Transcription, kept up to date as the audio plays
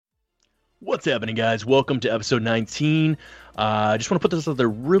What's happening, guys? Welcome to episode 19. I just want to put this out there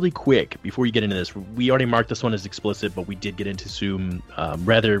really quick before you get into this. We already marked this one as explicit, but we did get into some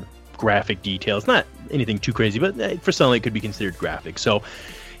rather graphic details. Not anything too crazy, but for some it could be considered graphic. So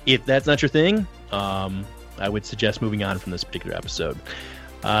if that's not your thing, I would suggest moving on from this particular episode.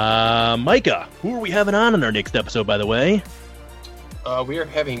 Micah, who are we having on our next episode, by the way? We are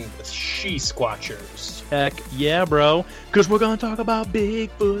having the She Squatchers. Heck yeah, bro. Because we're going to talk about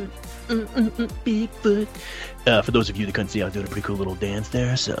Bigfoot. Bigfoot. For those of you that couldn't see, I was doing a pretty cool little dance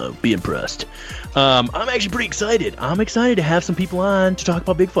there, so be impressed. I'm actually pretty excited. I'm excited to have some people on to talk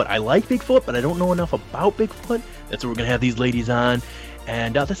about Bigfoot. I like Bigfoot, but I don't know enough about Bigfoot. That's what we're going to have these ladies on.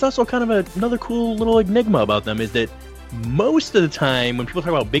 And that's also kind of another cool little enigma about them, is that most of the time when people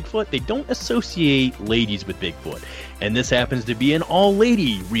talk about Bigfoot, they don't associate ladies with Bigfoot. And this happens to be an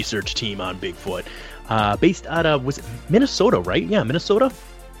all-lady research team on Bigfoot, based out of, was it Minnesota, right? Yeah, Minnesota.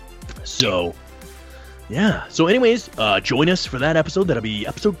 So, yeah. So anyways, join us for that episode. That'll be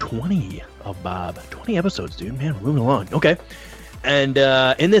episode 20 of Bob. 20 episodes, dude. Man, we're moving along. Okay. And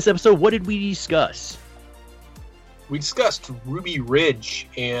in this episode, what did we discuss? We discussed Ruby Ridge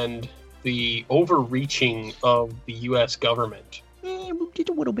and the overreaching of the U.S. government. Just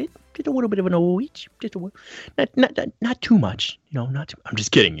a little bit of an overreach. Not too much. You know, not too. I'm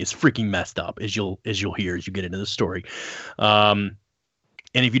just kidding. It's freaking messed up, as you'll hear as you get into the story.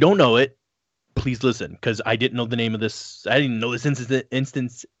 And if you don't know it, please listen, because I didn't know the name of this. I didn't know this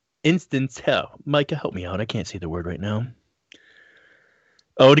instance. Hell, Micah, help me out. I can't say the word right now.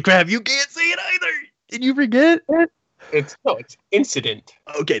 Oh, the crap! You can't say it either. Did you forget? It's incident.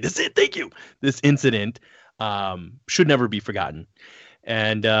 Okay, this is it. Thank you. This incident should never be forgotten,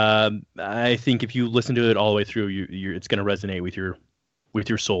 and I think if you listen to it all the way through, it's going to resonate with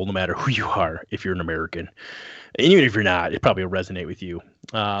your soul, no matter who you are. If you're an American, and even if you're not, it probably will resonate with you.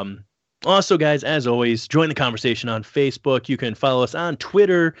 Also, guys, as always, join the conversation on Facebook. You can follow us on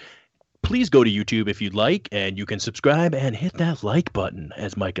Twitter. Please go to YouTube if you'd like, and you can subscribe and hit that like button,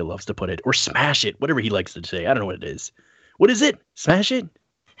 as Micah loves to put it, or smash it, whatever he likes to say. I don't know what it is. What is it? Smash it?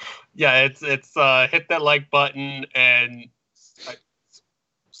 Yeah, it's hit that like button and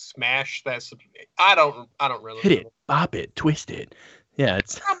smash that. I don't really hit it, bop it, twist it. Yeah,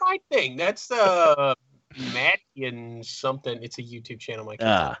 it's not my thing. That's Maddie and something. It's a YouTube channel, Mike.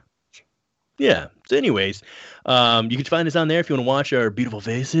 Yeah. So anyways, you can find us on there if you want to watch our beautiful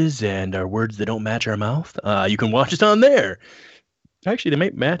faces and our words that don't match our mouth. You can watch us on there. Actually, they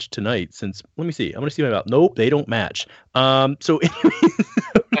might match tonight, since, let me see. I'm going to see my mouth. Nope, they don't match. So anyways.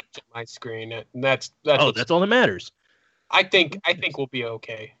 Match my screen. That's all that matters. I think we'll be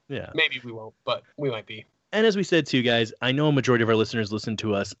okay. Yeah. Maybe we won't, but we might be. And as we said too, guys, I know a majority of our listeners listen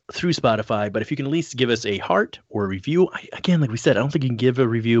to us through Spotify, but if you can at least give us a heart or a review, again, like we said, I don't think you can give a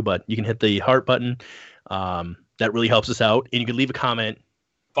review, but you can hit the heart button. That really helps us out. And you can leave a comment.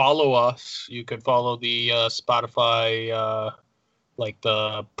 Follow us. You could follow the Spotify, like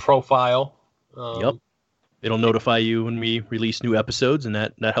the profile. Yep. It'll notify you when we release new episodes, and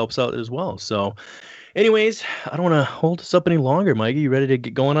that helps out as well. So anyways, I don't want to hold this up any longer. Mikey, you ready to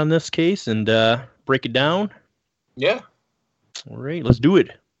get going on this case and break it down? Yeah. All right, let's do it.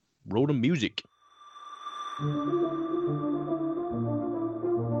 Roll the music.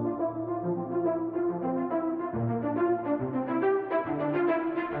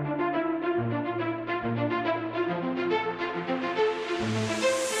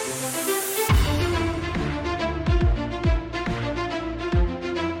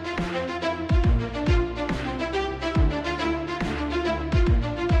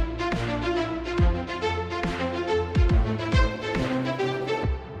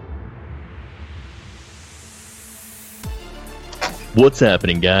 What's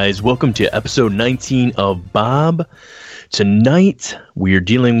happening, guys? Welcome to episode 19 of Bob. Tonight, we're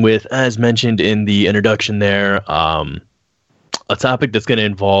dealing with, as mentioned in the introduction there, a topic that's going to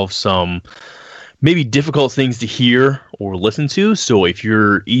involve some maybe difficult things to hear or listen to. So if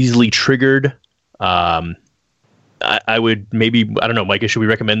you're easily triggered, I would maybe, I don't know, Micah, should we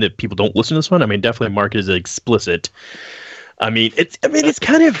recommend that people don't listen to this one? I mean, definitely mark it as explicit. It's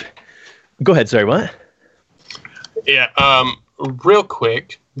kind of... Go ahead, sorry, what? Yeah, real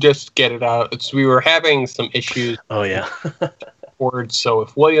quick, just get it out. We were having some issues. Oh, yeah. So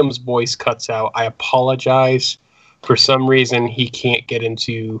if William's voice cuts out, I apologize. For some reason, he can't get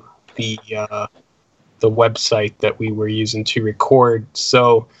into the website that we were using to record.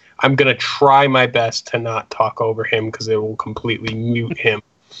 So I'm going to try my best to not talk over him, because it will completely mute him.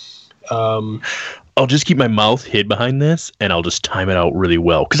 I'll just keep my mouth hid behind this, and I'll just time it out really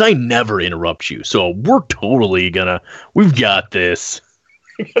well, because I never interrupt you. So we're totally we've got this.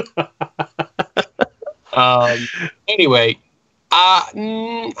 Anyway,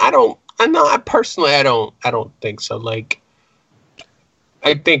 I don't. I personally, I don't think so. Like,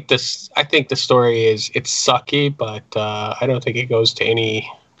 I think the story it's sucky, but I don't think it goes to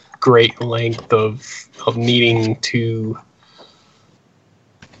any great length of needing to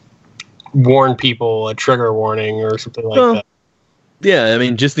warn people, a trigger warning or something like that. Yeah, I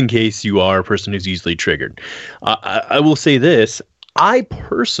mean, just in case you are a person who's easily triggered. I will say this. I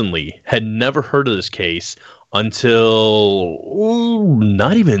personally had never heard of this case until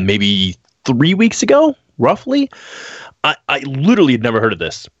not even maybe 3 weeks ago, roughly. I literally had never heard of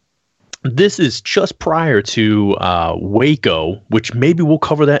this. This is just prior to Waco, which maybe we'll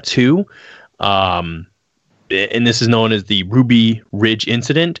cover that too. And this is known as the Ruby Ridge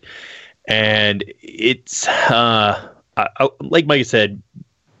incident. And it's, like Mike said,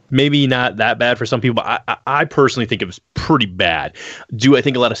 maybe not that bad for some people, but I personally think it was pretty bad. Do I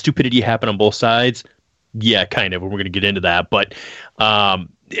think a lot of stupidity happened on both sides? Yeah, kind of. We're going to get into that. But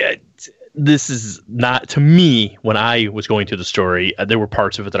this is not, to me, when I was going through the story, there were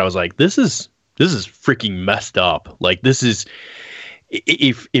parts of it that I was like, this is freaking messed up. Like, this is,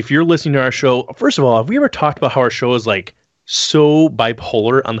 if you're listening to our show, first of all, have we ever talked about how our show is like so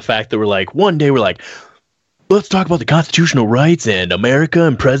bipolar on the fact that we're like, one day we're like, let's talk about the constitutional rights and America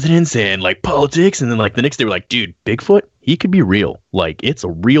and presidents and like politics. And then like the next day we're like, dude, Bigfoot, he could be real. Like, it's a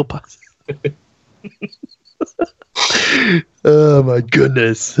real oh my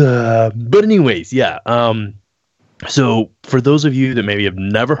goodness. But anyways, yeah. So for those of you that maybe have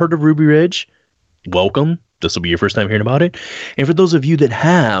never heard of Ruby Ridge, welcome. This will be your first time hearing about it. And for those of you that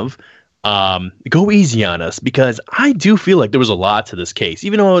have, go easy on us, because I do feel like there was a lot to this case,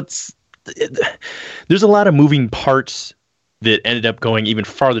 even though there's a lot of moving parts that ended up going even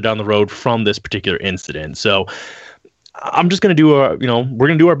farther down the road from this particular incident. So I'm just going to do we're going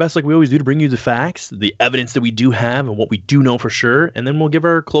to do our best like we always do to bring you the facts, the evidence that we do have and what we do know for sure. And then we'll give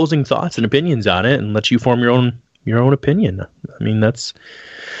our closing thoughts and opinions on it and let you form your own opinion. I mean, that's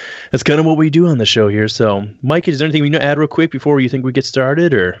kind of what we do on the show here. So Mike, is there anything we need to add real quick before you think we get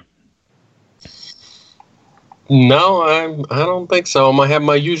started, or? No, I don't think so. I might have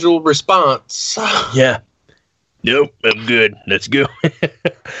my usual response. Yeah. Nope, I'm good. Let's go.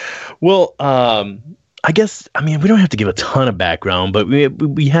 Well, I guess, I mean, we don't have to give a ton of background, but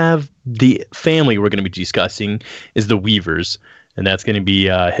we have the family we're going to be discussing is the Weavers, and that's going to be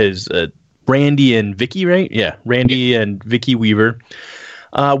his Randy and Vicky, right? Yeah, Randy and Vicky Weaver.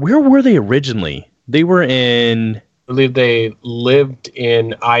 Where were they originally? They were in... I believe they lived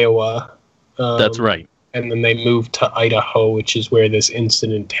in Iowa. That's right. And then they moved to Idaho, which is where this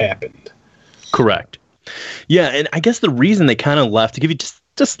incident happened. Correct. Yeah, and I guess the reason they kind of left, to give you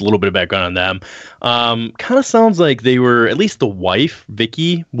just a little bit of background on them, kind of sounds like they were, at least the wife,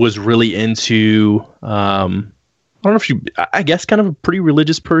 Vicky, was really into, I don't know if I guess kind of a pretty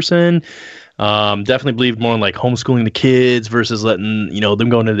religious person. Definitely believed more in like homeschooling the kids versus letting, them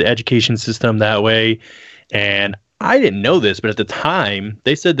go into the education system that way. And I didn't know this, but at the time,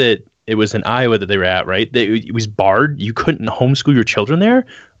 they said that it was in Iowa that they were at, right? It was barred. You couldn't homeschool your children there.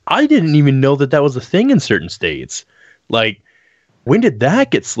 I didn't even know that was a thing in certain states. Like, when did that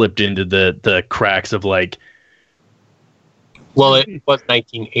get slipped into the cracks of like? Well, it was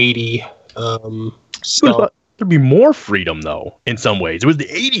 1980. So there'd be more freedom though. In some ways, it was the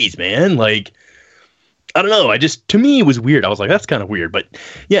 80s, man. Like, I don't know. To me, it was weird. I was like, that's kind of weird. But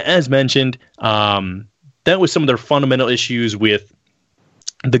yeah, as mentioned, that was some of their fundamental issues with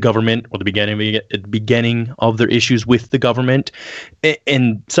the government, or the beginning of their issues with the government.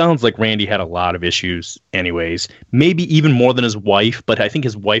 And sounds like Randy had a lot of issues anyways, maybe even more than his wife. But I think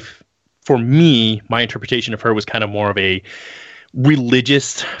his wife, for me, my interpretation of her was kind of more of a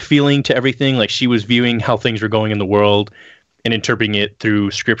religious feeling to everything. Like, she was viewing how things were going in the world and interpreting it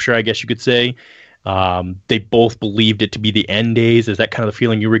through scripture, I guess you could say. They both believed it to be the end days. Is that kind of the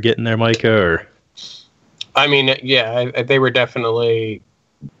feeling you were getting there, Micah? Or? I mean, yeah, they were definitely...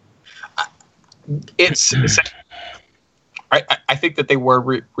 I think that they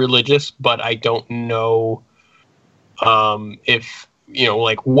were religious, but I don't know if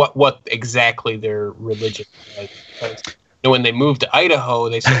like what exactly their religion was. Because, when they moved to Idaho,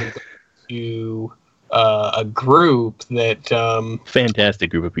 they started to a group that fantastic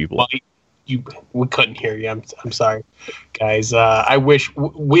group of people. Well, we couldn't hear you. I'm sorry, guys. I wish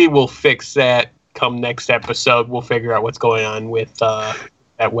we will fix that. Come next episode, we'll figure out what's going on with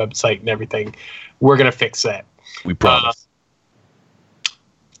that website and everything. We're gonna fix that. We promise.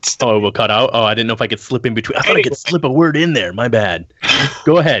 Oh, we'll cut out. Oh, I didn't know if I could slip in between. I thought I could slip a word in there. My bad.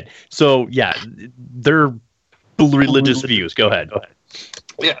 Go ahead. So yeah, they're religious views. Go ahead.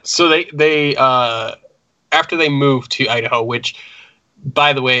 Yeah. So they after they moved to Idaho, which,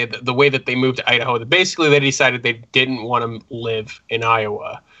 by the way, the way that they moved to Idaho, basically they decided they didn't want to live in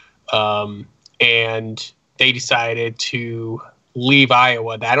Iowa. And they decided to leave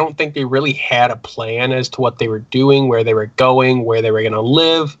Iowa. I don't think they really had a plan as to what they were doing, where they were going, where they were going to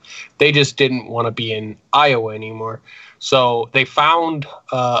live. They just didn't want to be in Iowa anymore. So they found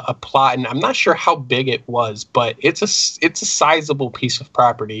a plot, and I'm not sure how big it was, but it's a sizable piece of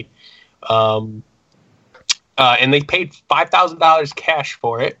property. And they paid $5,000 cash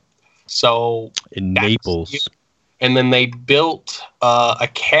for it. So in Naples. And then they built a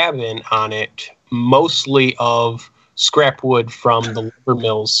cabin on it, mostly of scrap wood from the lumber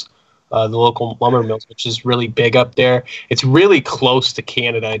mills, the local lumber mills, which is really big up there. It's really close to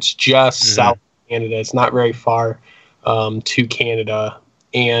Canada. It's just south of Canada. It's not very far to Canada.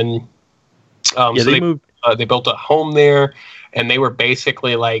 And so they built a home there, and they were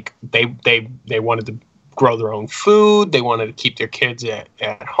basically like they wanted to grow their own food. They wanted to keep their kids at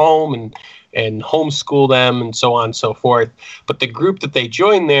home and homeschool them and so on and so forth. But the group that they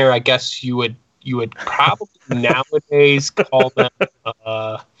joined there, I guess you would probably nowadays call them,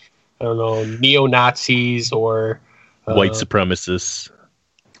 I don't know, neo-Nazis or white supremacists.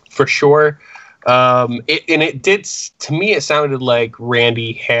 For sure. It did, to me, it sounded like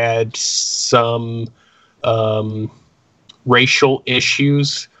Randy had some racial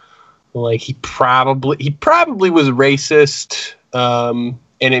issues. Like he probably was racist. And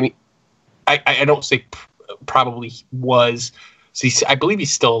I mean, I don't say probably was. So I believe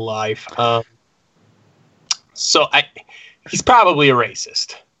he's still alive. So he's probably a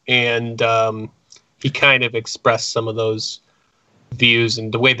racist, and he kind of expressed some of those views.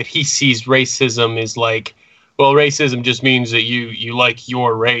 And the way that he sees racism is like, well, racism just means that you like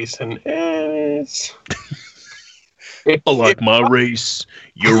your race, and I like my race.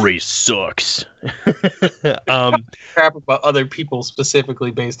 Your race sucks. Crap about other people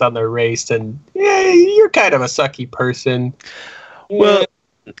specifically based on their race, and you're kind of a sucky person. Well,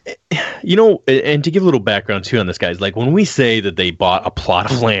 and to give a little background too on this, guys, like when we say that they bought a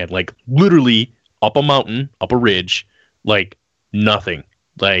plot of land, like literally up a mountain, up a ridge, like nothing,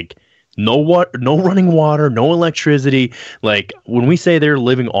 like no running water, no electricity. Like when we say they're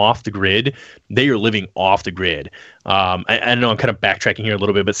living off the grid, they are living off the grid. I know I'm kind of backtracking here a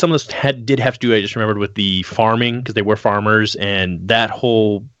little bit, but some of this did have to do, I just remembered, with the farming, because they were farmers, and that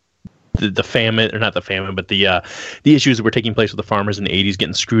whole the famine, or not the famine, but the issues that were taking place with the farmers in the 80s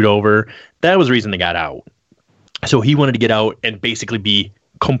getting screwed over. That was the reason they got out. So he wanted to get out and basically be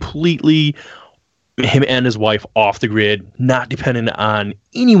completely, him and his wife, off the grid, not dependent on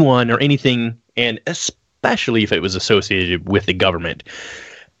anyone or anything, and especially if it was associated with the government.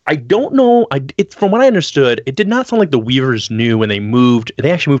 I don't know. From what I understood, it did not sound like the Weavers knew when they moved.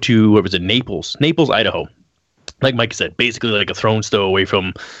 They actually moved to, what was it, Naples, Idaho. Like Mike said, basically like a throne's throw away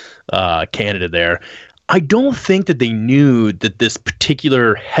from Canada there. I don't think that they knew that this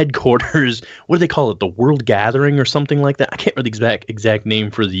particular headquarters, what do they call it, the World Gathering or something like that? I can't remember the exact name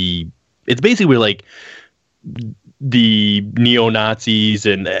for the... It's basically like the neo-Nazis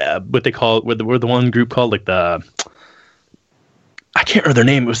and what they call it, were the one group called like the... I can't remember their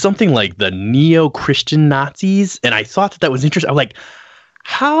name. It was something like the Neo-Christian Nazis, and I thought that was interesting. I was like,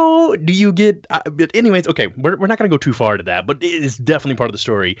 how do you get... but anyways, okay, we're not going to go too far to that, but it is definitely part of the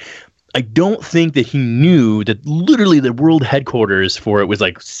story. I don't think that he knew that literally the world headquarters for it was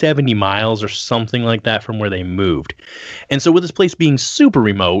like 70 miles or something like that from where they moved. And so with this place being super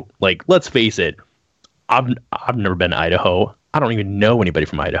remote, like, let's face it, I've never been to Idaho. I don't even know anybody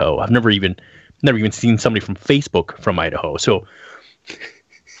from Idaho. I've never even seen somebody from Facebook from Idaho. So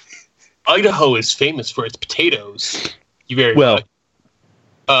Idaho is famous for its potatoes. Yeah.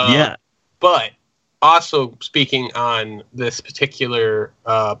 But also, speaking on this particular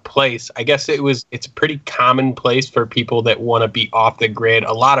place, I guess it's a pretty common place for people that want to be off the grid.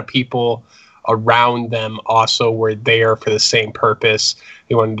 A lot of people around them also were there for the same purpose.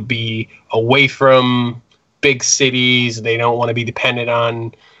 They wanted to be away from big cities. They don't want to be dependent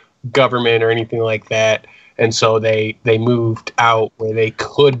on government or anything like that. And so they moved out where they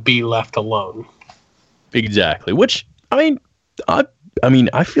could be left alone. Exactly. Which, I mean,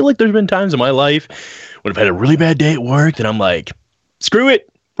 I feel like there's been times in my life when I've had a really bad day at work and I'm like, screw it.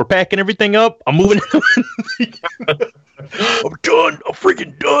 We're packing everything up. I'm moving. I'm done. I'm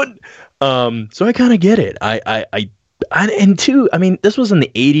freaking done. So I kind of get it. And two, I mean, this was in the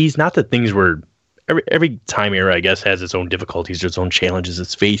 80s. Not that things were, every time era, I guess, has its own difficulties, its own challenges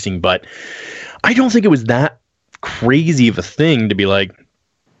it's facing. But I don't think it was that crazy of a thing to be like,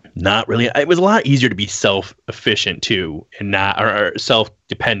 not really. It was a lot easier to be self-efficient too, and not or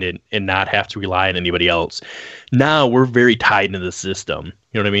self-dependent and not have to rely on anybody else. Now we're very tied into the system.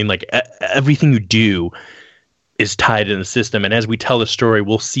 You know what I mean? Like everything you do is tied in the system. And as we tell the story,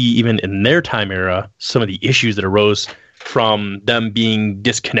 we'll see even in their time era some of the issues that arose from them being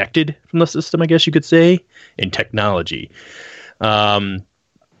disconnected from the system, I guess you could say, in technology.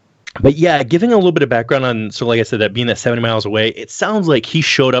 But yeah, giving a little bit of background on, so like I said, that being that 70 miles away, it sounds like he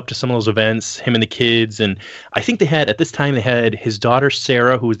showed up to some of those events, him and the kids. And I think at this time, they had his daughter,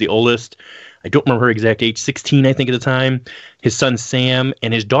 Sarah, who was the oldest. I don't remember her exact age, 16, I think at the time. His son, Sam,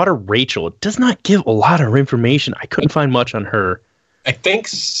 and his daughter, Rachel. It does not give a lot of information. I couldn't find much on her. I think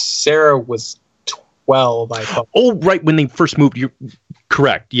Sarah was 12, I thought. Oh, right, when they first moved. You're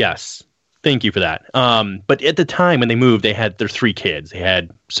correct, yes. Thank you for that. But at the time when they moved, they had their 3 kids. They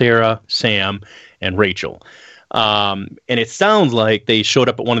had Sarah, Sam, and Rachel. And it sounds like they showed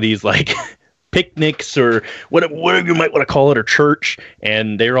up at one of these like picnics or whatever you might want to call it, or church,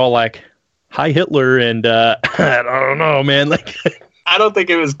 and they were all like, "Hi, Hitler," and I don't know, man. Like, I don't think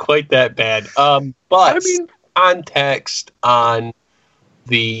it was quite that bad. But I mean, context on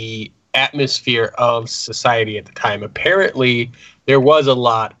the atmosphere of society at the time. Apparently, there was a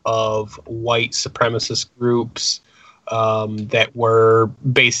lot of white supremacist groups that were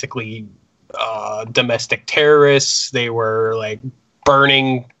basically domestic terrorists. They were like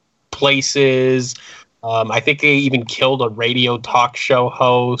burning places. I think they even killed a radio talk show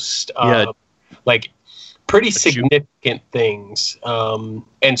host. Like pretty significant things.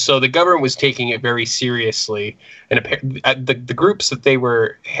 And so the government was taking it very seriously. And the groups that they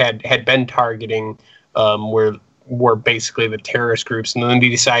had been targeting were basically the terrorist groups. And then they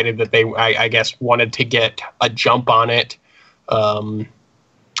decided that they, I guess, wanted to get a jump on it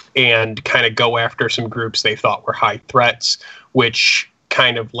and kind of go after some groups they thought were high threats, which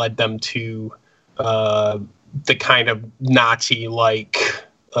kind of led them to the kind of Nazi-like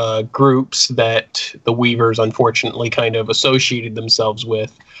groups that the Weavers unfortunately kind of associated themselves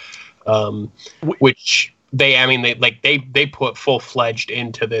with, which they put full-fledged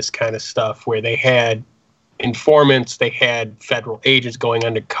into this kind of stuff where they had informants, they had federal agents going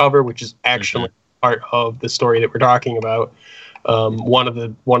undercover, which is actually part of the story that we're talking about. One of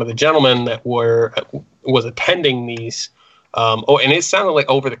the gentlemen that was attending these, and it sounded like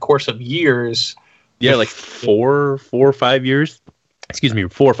over the course of years. Yeah, like 4 or 5 years. Excuse me,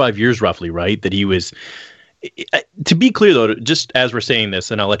 4 or 5 years roughly, right? That he was. To be clear, though, just as we're saying this,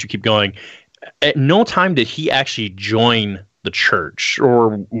 and I'll let you keep going. At no time did he actually join the church,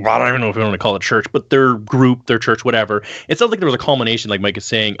 or I don't even know if we want to call it church, but their group, their church, whatever. It sounds like there was a culmination, like Mike is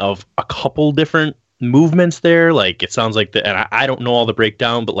saying, of a couple different movements there. Like it sounds like and I don't know all the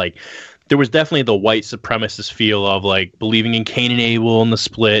breakdown, but like there was definitely the white supremacist feel of like believing in Cain and Abel and the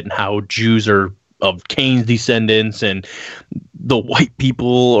split, and how Jews are of Cain's descendants, and the white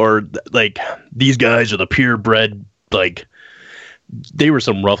people are like, these guys are the purebred, like they were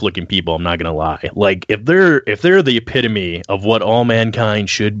some rough looking people. I'm not going to lie. Like if they're the epitome of what all mankind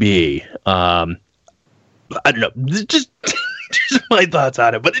should be, I don't know, just my thoughts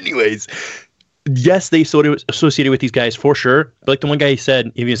on it. But anyways, yes, they sort of associated with these guys for sure. But like the one guy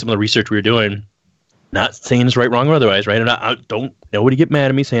said, even some of the research we were doing, not saying it's right, wrong, or otherwise, right? I don't nobody get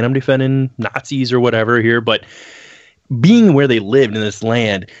mad at me saying I'm defending Nazis or whatever here, but being where they lived in this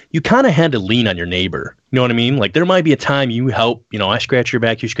land, you kind of had to lean on your neighbor. You know what I mean? Like there might be a time you help, I scratch your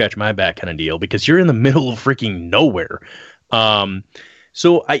back, you scratch my back kind of deal, because you're in the middle of freaking nowhere.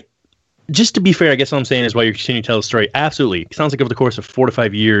 So just to be fair, I guess what I'm saying is, while you continue to tell the story, absolutely. It sounds like over the course of 4 to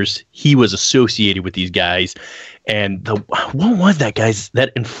 5 years, he was associated with these guys. And what was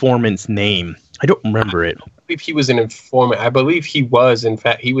that informant's name? I don't remember it. I believe he was an informant. I believe he was, in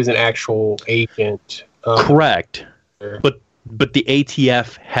fact, he was an actual agent. Correct. But the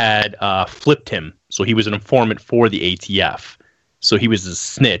ATF had flipped him. So he was an informant for the ATF. So he was a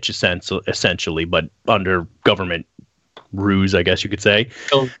snitch, essentially, but under government ruse, I guess you could say.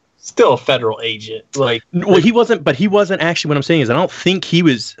 Still a federal agent. Well, he wasn't actually. What I'm saying is, I don't think he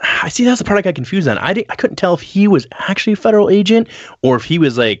was. I see, that's the part I got confused on. I couldn't tell if he was actually a federal agent or if he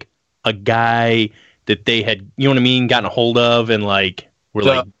was like a guy that they had, gotten a hold of and like were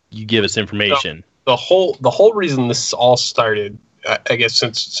like, you give us information. The whole reason this all started, I guess,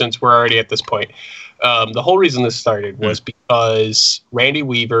 since we're already at this point, the whole reason this started was because Randy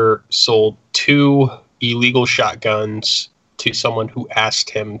Weaver sold 2 illegal shotguns to someone who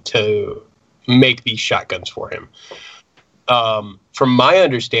asked him to make these shotguns for him. From my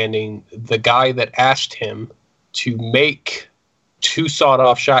understanding, the guy that asked him to make 2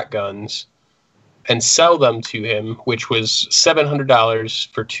 sawed-off shotguns and sell them to him, which was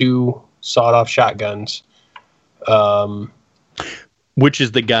 $700 for 2 sawed-off shotguns. Which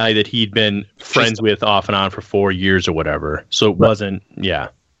is the guy that he'd been friends with off and on for 4 years or whatever. So it wasn't, yeah.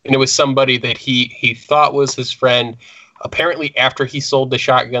 And it was somebody that he thought was his friend. Apparently, after he sold the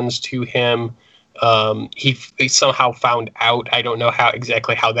shotguns to him, he somehow found out. I don't know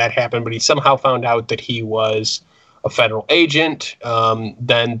exactly how that happened, but he somehow found out that he was a federal agent.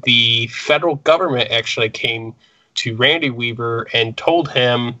 Then the federal government actually came to Randy Weaver and told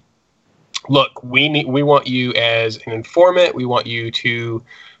him, look, we want you as an informant. We want you to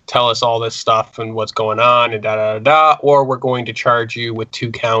tell us all this stuff and what's going on and or we're going to charge you with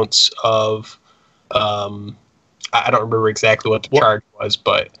 2 counts of, I don't remember exactly what the charge was,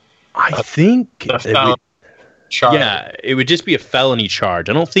 but I think charge. Yeah, it would just be a felony charge.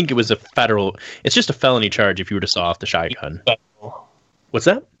 I don't think it was a federal. It's just a felony charge if you were to saw off the shotgun. What's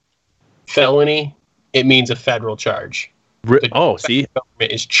that? Felony. It means a federal charge. See, the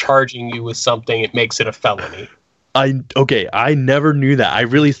government is charging you with something. It makes it a felony. I never knew that. I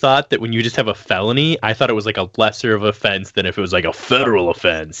really thought that when you just have a felony, I thought it was like a lesser of offense than if it was like a federal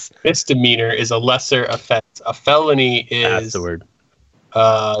offense. Misdemeanor is a lesser offense. A felony is that's the word.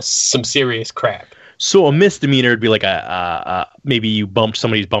 Some serious crap. So a misdemeanor would be like a maybe you bumped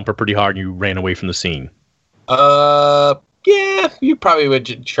somebody's bumper pretty hard and you ran away from the scene. Yeah, you probably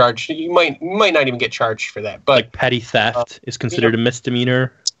would charge. You might not even get charged for that. But like petty theft is considered a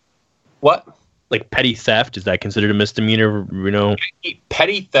misdemeanor. What? Like petty theft, is that considered a misdemeanor? You know,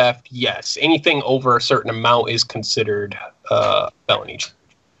 petty theft, well, anything over a certain amount is considered felony.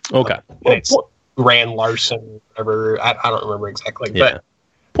 Okay, it's grand larceny, whatever. I don't remember exactly. Yeah. But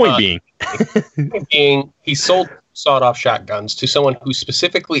point being, he sold sawed-off shotguns to someone who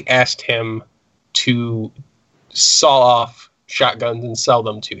specifically asked him to saw off shotguns and sell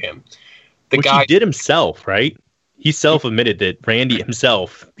them to him. Which he did himself, right? He self-admitted that Randy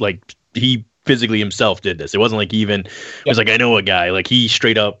himself, like, he physically himself did this. It wasn't like even, it was like, I know a guy. Like, he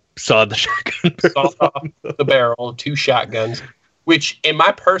straight up sawed the shotgun barrel off the barrel of 2 shotguns, which, in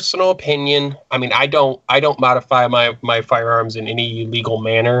my personal opinion, I mean, I don't modify my firearms in any legal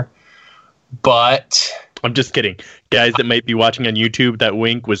manner, but... I'm just kidding. Guys that might be watching on YouTube, that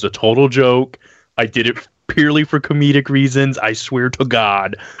wink was a total joke. I did it purely for comedic reasons. I swear to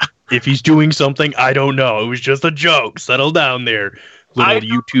God. If he's doing something, I don't know. It was just a joke. Settle down there, little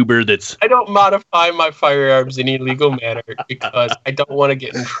YouTuber that's... I don't modify my firearms in any legal manner because I don't want to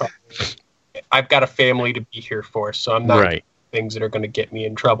get in trouble. I've got a family to be here for, so I'm not doing things that are going to get me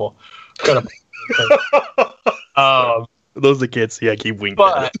in trouble. Those are the kids. Yeah, keep winking.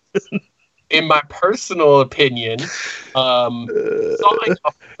 But in my personal opinion, sawing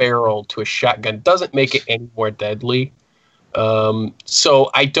off a barrel to a shotgun doesn't make it any more deadly.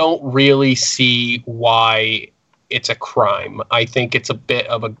 So I don't really see why it's a crime. I think it's a bit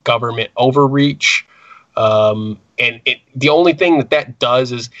of a government overreach. And the only thing that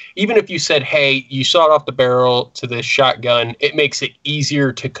does is, even if you said, hey, you sawed off the barrel to this shotgun, it makes it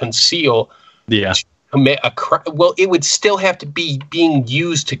easier to conceal. Yeah. Commit a crime. Well, it would still have to be being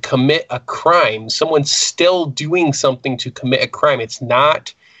used to commit a crime. Someone's still doing something to commit a crime. It's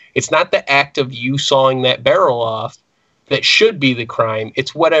not the act of you sawing that barrel off that should be the crime.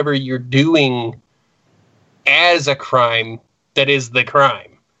 It's whatever you're doing as a crime that is the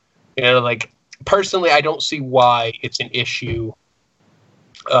crime. You know, like, personally, I don't see why it's an issue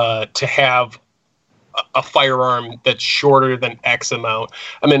to have a firearm that's shorter than X amount.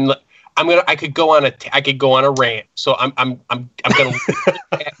 I mean, I could go on a rant. So I'm gonna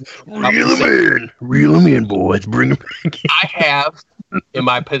reel him in, boys. Bring him back in. I have in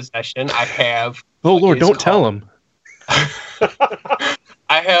my possession. Oh Lord, don't tell him. I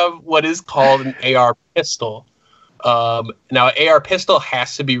have what is called an AR pistol. Now, an AR pistol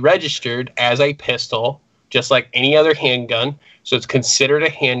has to be registered as a pistol, just like any other handgun. So it's considered a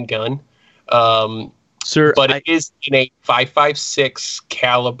handgun. Sir, but it is in a .556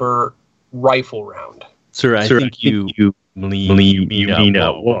 caliber rifle round. Sir, I think you mean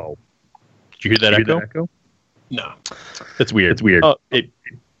whoa. Did you hear that echo? No. That's weird. It's weird. I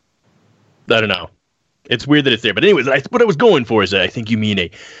don't know. It's weird that it's there. But anyways, what I was going for is that I think you mean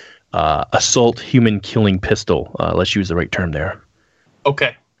a assault human killing pistol. Let's use the right term there.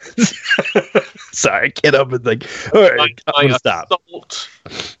 Okay. Sorry, I can't help it. Like, all right, I'm gonna stop.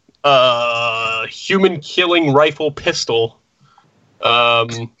 Human killing rifle pistol.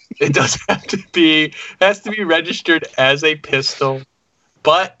 It does have to be registered as a pistol,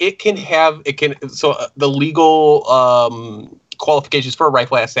 but the legal qualifications for a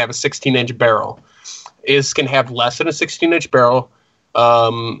rifle has to have a 16-inch barrel. Can have less than a 16-inch barrel.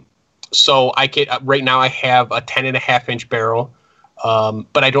 So I can right now I have a 10.5-inch barrel,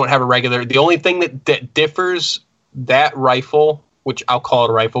 but I don't have a regular. The only thing that differs that rifle, which I'll call it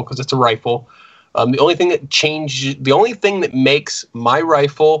a rifle because it's a rifle. The only thing that makes my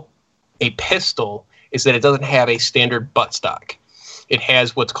rifle a pistol is that it doesn't have a standard buttstock. It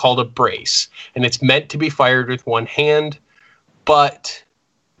has what's called a brace, and it's meant to be fired with one hand, but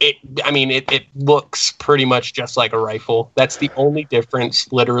it looks pretty much just like a rifle. That's the only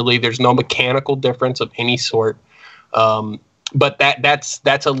difference. Literally, there's no mechanical difference of any sort. But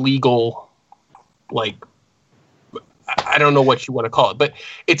that's a legal, like, I don't know what you want to call it, but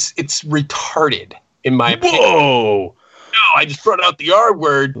it's retarded in my opinion. Whoa! No, I just brought out the R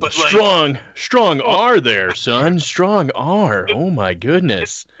word, but strong R there, son. Strong R. Oh my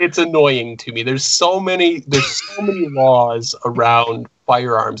goodness. It's annoying to me. There's so many laws around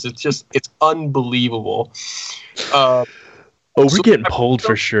firearms. It's unbelievable. We're getting pulled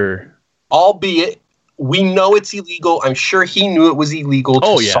for sure. Albeit, we know it's illegal. I'm sure he knew it was illegal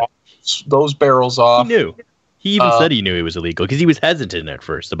to saw those barrels off. He knew. He even said he knew it was illegal because he was hesitant at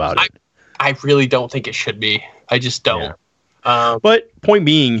first about it. I really don't think it should be. I just don't. Yeah. But point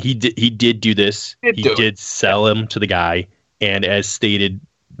being, he did do this. He did sell him to the guy, and as stated,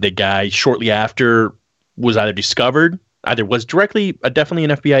 the guy shortly after was either discovered, was definitely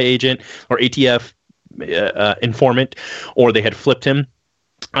an FBI agent or ATF informant, or they had flipped him.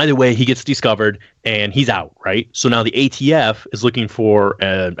 Either way, he gets discovered and he's out, right? So now the ATF is looking for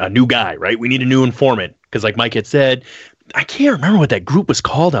a new guy, right? We need a new informant because, like Mike had said, I can't remember what that group was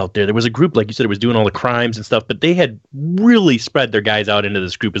called out there. There was a group, like you said, it was doing all the crimes and stuff, but they had really spread their guys out into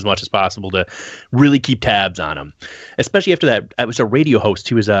this group as much as possible to really keep tabs on them. Especially after that, it was a radio host.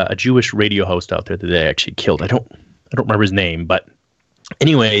 He was a Jewish radio host out there that they actually killed. I don't remember his name, but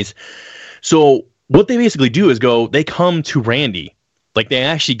anyways, so what they basically do is they come to Randy. Like, they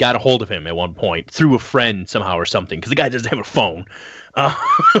actually got a hold of him at one point through a friend somehow or something, because the guy doesn't have a phone.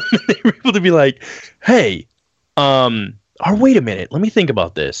 They were able to be like, hey, or wait a minute, let me think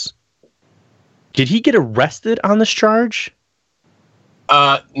about this. Did he get arrested on this charge?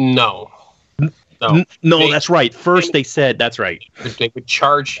 No. No, that's right. First they said, that's right. They would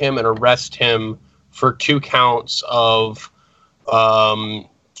charge him and arrest him for 2 counts of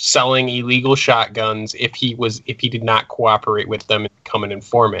selling illegal shotguns if he did not cooperate with them and become an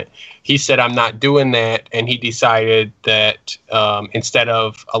informant. He said, I'm not doing that, and he decided that instead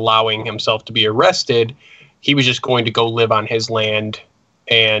of allowing himself to be arrested, he was just going to go live on his land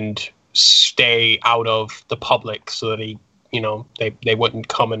and stay out of the public so that they wouldn't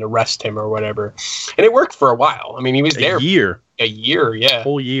come and arrest him or whatever. And it worked for a while. I mean, he was there a year, yeah, a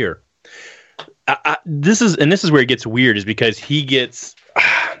whole year. This is where it gets weird, is because he gets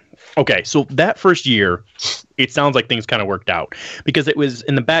okay. So that first year, it sounds like things kind of worked out because it was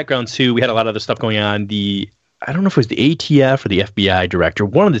in the background too. We had a lot of other stuff going on. I don't know if it was the ATF or the FBI director,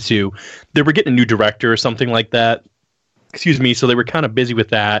 one of the two. They were getting a new director or something like that. Excuse me. So they were kind of busy with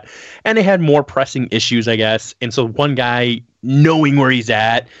that, and they had more pressing issues, I guess. And so one guy knowing where he's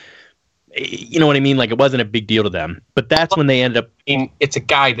at, you know what I mean? Like, it wasn't a big deal to them. But that's when they ended up. It's a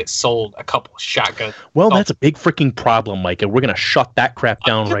guy that sold a couple of shotguns. Well, that's a big freaking problem, Mike, and we're gonna shut that crap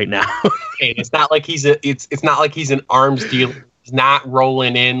down right now. It's not like it's not like he's an arms dealer. He's not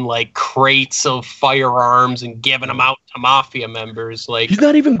rolling in like crates of firearms and giving them out to mafia members. Like, he's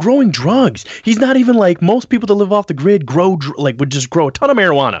not even growing drugs. He's not even like most people that live off the grid would just grow a ton of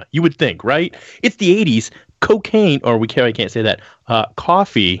marijuana. You would think, right? It's the 80s. Cocaine, or I can't say that.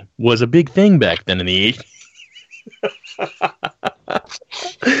 Coffee was a big thing back then in the 80s.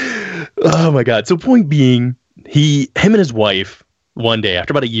 Oh my God. So point being, him and his wife, one day,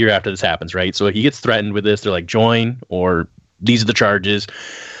 after about a year after this happens, right? So he gets threatened with this. They're like, join, or these are the charges.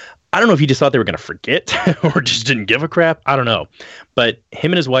 I don't know if he just thought they were going to forget or just didn't give a crap. I don't know. But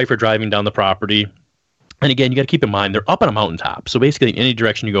him and his wife are driving down the property. And again, you got to keep in mind, they're up on a mountaintop. So basically, in any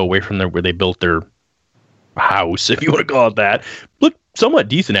direction you go away from there where they built their house, if you want to call it that, looked somewhat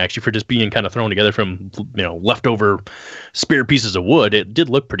decent actually for just being kind of thrown together from leftover spare pieces of wood. It did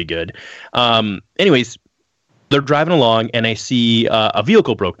look pretty good. Anyways, they're driving along and I see a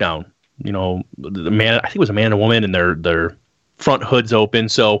vehicle broke down. The man, I think it was a man and a woman, and their front hood's open.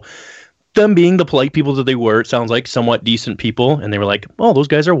 So them being the polite people that they were, it sounds like somewhat decent people, and they were like, "Oh, those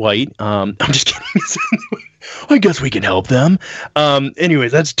guys are white." I'm just kidding. I guess we can help them.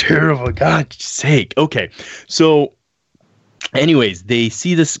 Anyways, that's terrible. God's sake. Okay. So anyways, they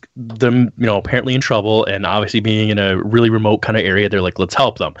see them, apparently in trouble, and obviously being in a really remote kind of area, they're like, let's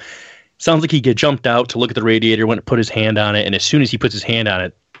help them. Sounds like he jumped out to look at the radiator, went to put his hand on it, and as soon as he puts his hand on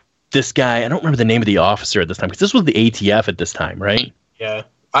it, this guy, I don't remember the name of the officer at this time, because this was the ATF at this time, right? Yeah.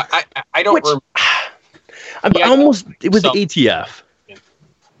 I don't remember. It was the ATF.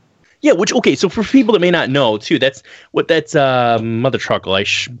 Yeah, okay, so for people that may not know, too, that's Mother Truckle.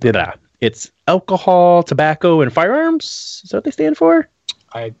 It's alcohol, tobacco, and firearms? Is that what they stand for?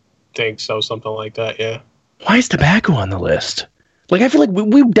 I think so, something like that, yeah. Why is tobacco on the list? Like, I feel like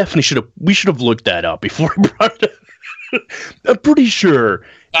we definitely should have looked that up before we brought it up. I'm pretty sure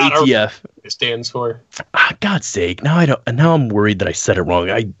ATF it stands for. God's sake! Now I'm worried that I said it wrong.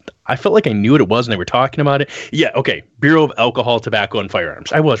 I felt like I knew what it was, and they were talking about it. Yeah, okay. Bureau of Alcohol, Tobacco, and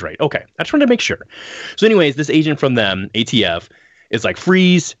Firearms. I was right. Okay, I just wanted to make sure. So, anyways, this agent from them, ATF, is like,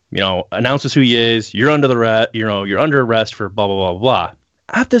 freeze. Announces who he is. You're under you're under arrest for blah blah blah blah.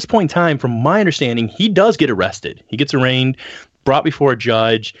 At this point in time, from my understanding, he does get arrested. He gets arraigned, brought before a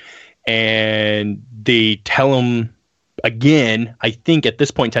judge, and they tell him again. I think at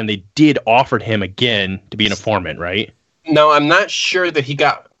this point in time, they did offer him again to be an informant, right? No, I'm not sure that he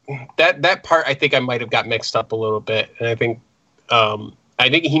got that part. I think I might have got mixed up a little bit, and I think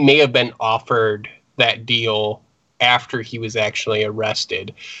he may have been offered that deal after he was actually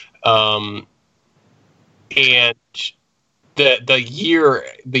arrested, and the year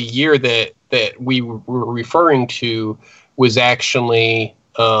that we were referring to was actually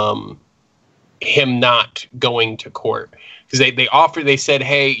him not going to court, because they said,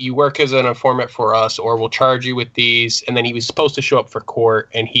 hey, you work as an informant for us or we'll charge you with these, and then he was supposed to show up for court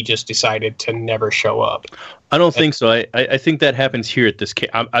and he just decided to never show up. I don't think so. I think that happens here at this case.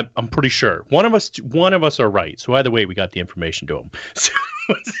 I'm pretty sure one of us are right. So either way, we got the information to him.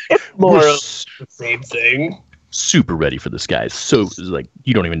 More or less the same thing. Super ready for this, guys. So like,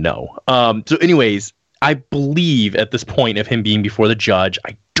 you don't even know. So anyways, I believe at this point of him being before the judge,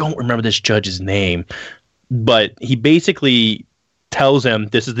 I don't remember this judge's name, but he basically tells him,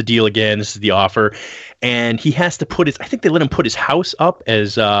 this is the deal again, this is the offer, and he has to I think they let him put his house up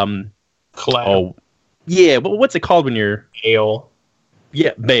as collateral. Oh, yeah, but what's it called when you're bail?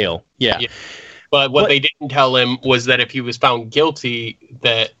 Yeah, bail. Yeah. But what they didn't tell him was that if he was found guilty,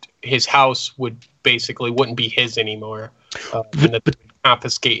 that his house wouldn't be his anymore, and that they would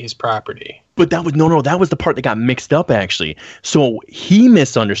confiscate his property. But that was the part that got mixed up, actually. So he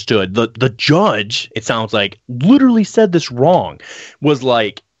misunderstood. The judge, it sounds like, literally said this wrong. Was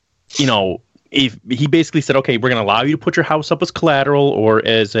like, if he basically said, okay, we're going to allow you to put your house up as collateral or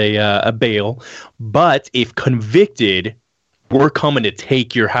as a bail, but if convicted, we're coming to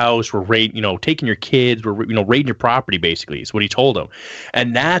take your house. We're taking your kids. We're raiding your property. Basically, is what he told him,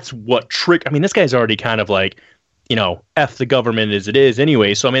 and that's what trick. I mean, this guy's already kind of like, F the government as it is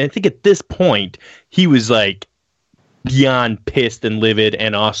anyway. So I mean, I think at this point he was like beyond pissed and livid,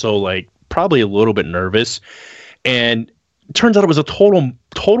 and also like probably a little bit nervous. And it turns out it was a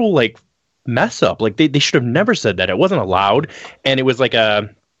total like mess up. Like they should have never said that. It wasn't allowed, and it was like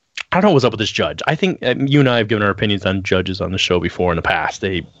I don't know what was up with this judge. I think you and I have given our opinions on judges on the show before in the past.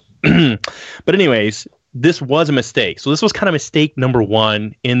 But anyways, this was a mistake. So this was kind of mistake number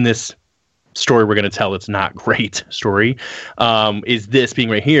one in this story we're going to tell. It's not great story. Is this being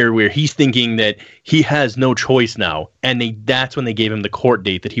right here where he's thinking that he has no choice now. And that's when they gave him the court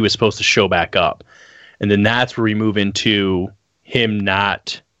date that he was supposed to show back up. And then that's where we move into him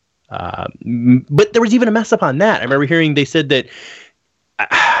not. But there was even a mess up on that. I remember hearing they said that,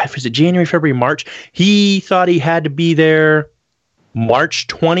 was it January, February, March? He thought he had to be there March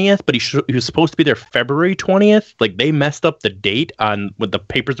 20th, but he was supposed to be there February 20th. Like they messed up the date with the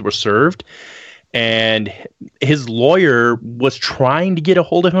papers that were served. And his lawyer was trying to get a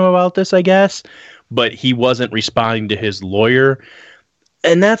hold of him about this, I guess, but he wasn't responding to his lawyer.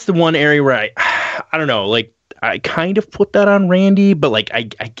 And that's the one area where I don't know, like I kind of put that on Randy, but like I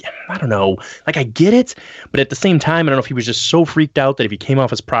don't know, like I get it, but at the same time, I don't know if he was just so freaked out that if he came off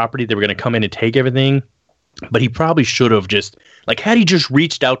his property, they were going to come in and take everything. But he probably should have just, like, had he just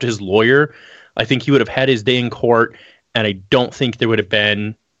reached out to his lawyer, I think he would have had his day in court, and I don't think there would have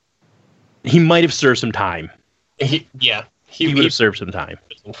been. He might have served some time. He would have served some time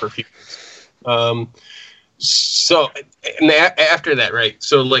for a few months. So, and after that, right?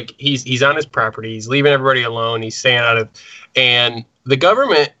 So, like, he's on his property. He's leaving everybody alone. He's staying out of, and the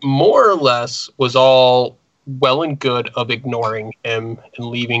government more or less was all well and good of ignoring him and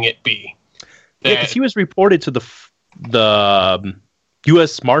leaving it be. Yeah, because he was reported to the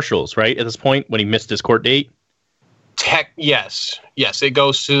U.S. Marshals, right? At this point, when he missed his court date. Yes, it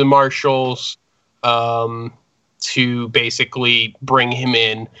goes to the Marshals to basically bring him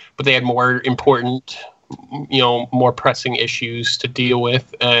in, but they had more important, more pressing issues to deal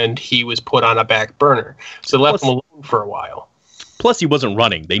with, and he was put on a back burner. So they left him alone for a while. Plus, he wasn't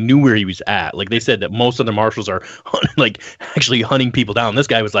running. They knew where he was at. Like, they said that most of the marshals are, like, actually hunting people down. This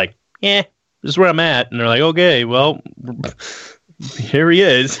guy was like, this is where I'm at. And they're like, okay, well, here he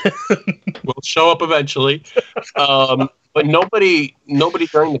is. We'll show up eventually. But nobody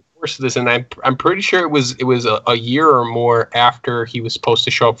during the course of this, and I'm pretty sure it was a year or more after he was supposed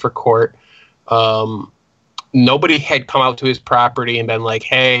to show up for court. Nobody had come out to his property and been like,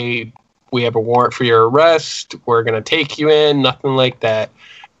 "Hey, we have a warrant for your arrest. We're gonna take you in." Nothing like that.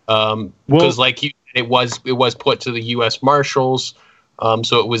 Because it was put to the U.S. Marshals,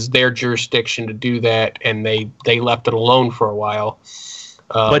 so it was their jurisdiction to do that, and they left it alone for a while.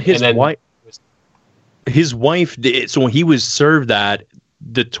 But his wife did, so he was served that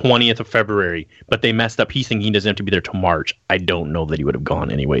the 20th of February, but they messed up. He's thinking he doesn't have to be there till March. I don't know that he would have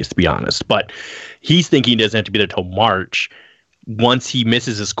gone anyways, to be honest, but he's thinking he doesn't have to be there till March. Once he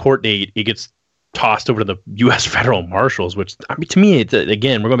misses his court date, it gets tossed over to the U.S. Federal Marshals, which, I mean, to me, it's,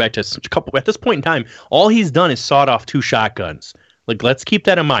 again, we're going back to a couple, at this point in time, all he's done is sawed off 2 shotguns. Like, let's keep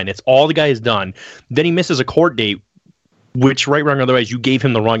that in mind. It's all the guy has done. Then he misses a court date, which, right, wrong, otherwise, you gave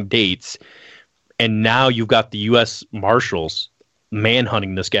him the wrong dates. And now you've got the U.S. Marshals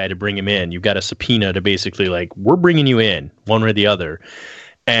manhunting this guy to bring him in. You've got a subpoena to basically, like, we're bringing you in, one way or the other.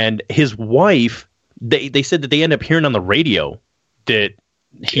 And his wife, they said that they ended up hearing on the radio that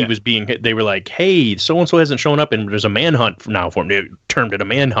he was being, they were like, hey, so-and-so hasn't shown up, and there's a manhunt now for him. They termed it a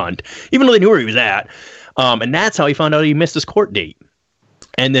manhunt, even though they knew where he was at. And that's how he found out he missed his court date.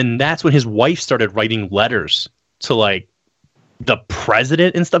 And then that's when his wife started writing letters to, like, the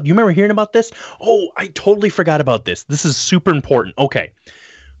president and stuff. You remember hearing about this? Oh, I totally forgot about this. This is super important. Okay.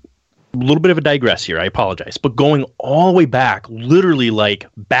 A little bit of a digress here. I apologize. But going all the way back, literally like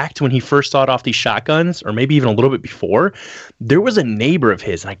back to when he first sawed off these shotguns, or maybe even a little bit before, there was a neighbor of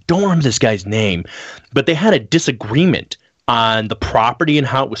his, and I don't remember this guy's name, but they had a disagreement on the property and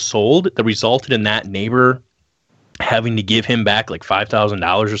how it was sold that resulted in that neighbor having to give him back like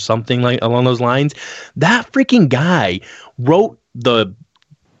 $5,000 or something like along those lines. That freaking guy wrote the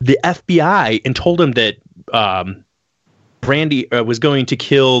FBI and told him that Brandy was going to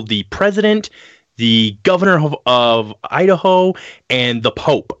kill the president, the governor of Idaho, and the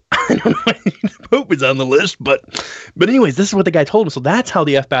Pope. I don't know why the Pope is on the list, but anyways, this is what the guy told him. So that's how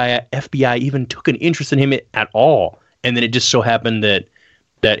the FBI even took an interest in him at all. And then it just so happened that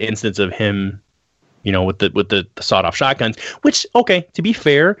instance of him, you know, with the sawed-off shotguns, which, okay, to be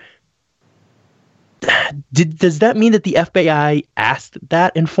fair, does that mean that the FBI asked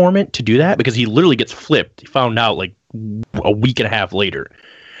that informant to do that? Because he literally gets flipped. He found out like a week and a half later.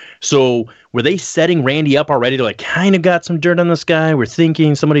 So were they setting Randy up already to like kind of got some dirt on this guy? We're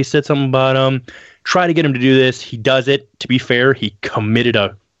thinking somebody said something about him. Try to get him to do this. He does it. To be fair, he committed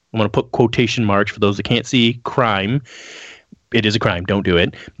I'm going to put quotation marks for those that can't see, crime. It is a crime. Don't do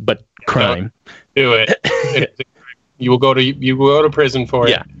it. But crime. Do it. You will go to prison for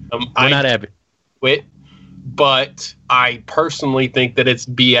it. We're not having it. But I personally think that it's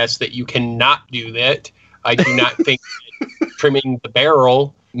BS that you cannot do that. I do not think that trimming the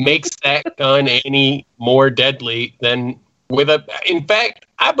barrel makes that gun any more deadly than in fact,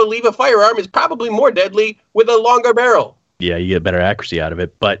 I believe a firearm is probably more deadly with a longer barrel. Yeah, you get better accuracy out of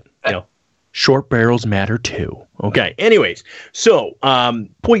it, but you know, short barrels matter too. Okay. Anyways, so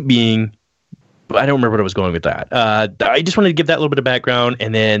point being, I don't remember what I was going with that. I just wanted to give that little bit of background,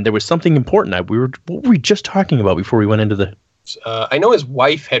 and then there was something important. What were we just talking about before we went into the? I know his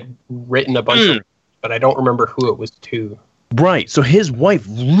wife had written a bunch of, but I don't remember who it was to. Right. So his wife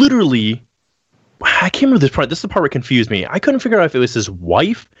literally, I can't remember this part. This is the part that confused me. I couldn't figure out if it was his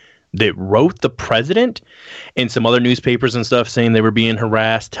wife that wrote the president and some other newspapers and stuff saying they were being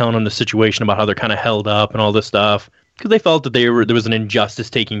harassed, telling them the situation about how they're kind of held up and all this stuff, because they felt that there was an injustice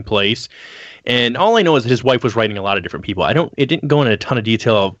taking place. And all I know is that his wife was writing a lot of different people. It didn't go into a ton of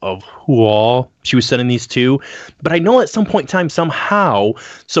detail of who all she was sending these to, but I know at some point in time, somehow,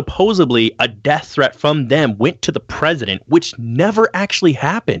 supposedly a death threat from them went to the president, which never actually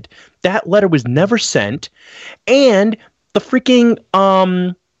happened. That letter was never sent. And the freaking,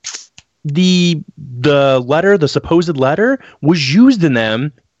 the letter, the supposed letter, was used in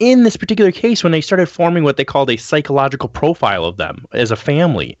them in this particular case when they started forming what they called a psychological profile of them as a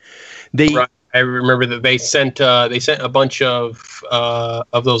family. Right. I remember that they sent a bunch of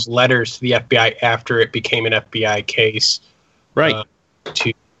those letters to the FBI after it became an FBI case, right?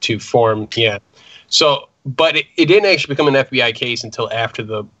 To form, yeah. So, but it didn't actually become an FBI case until after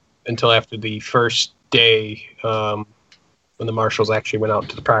the first day when the marshals actually went out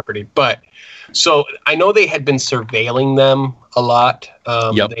to the property. But so I know they had been surveilling them a lot.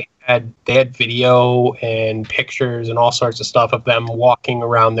 Yep. They had video and pictures and all sorts of stuff of them walking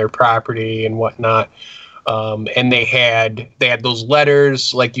around their property and whatnot. And they had those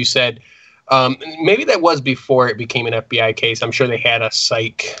letters, like you said. Maybe that was before it became an FBI case. I'm sure they had a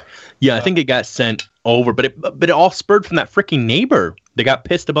psych. Yeah, I think it got sent over, but it all spurred from that freaking neighbor. They got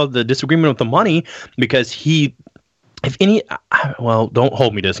pissed about the disagreement with the money because don't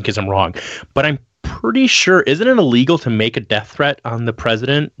hold me to this in case I'm wrong, but I'm pretty sure, isn't it illegal to make a death threat on the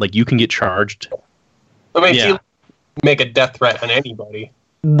president? Like, you can get charged. I mean, if you make a death threat on anybody.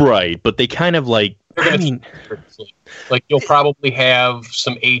 Right, but they kind of like, like you'll probably have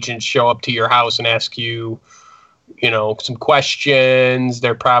some agents show up to your house and ask you, some questions.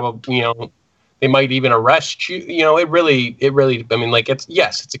 They're probably, they might even arrest you. It really, I mean, like, it's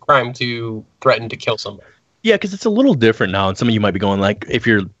a crime to threaten to kill somebody. Yeah, because it's a little different now. And some of you might be going, like, if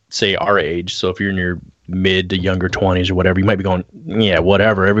you're, say, our age, so if you're in your mid to younger 20s or whatever, you might be going, yeah,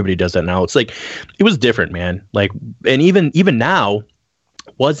 whatever. Everybody does that now. It's like, it was different, man. Like, and even now,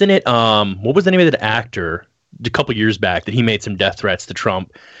 wasn't it, what was the name of that actor a couple years back that he made some death threats to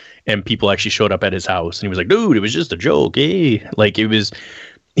Trump and people actually showed up at his house and he was like, dude, it was just a joke. Hey, like he's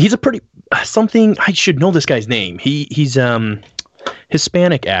a pretty, I should know this guy's name. He's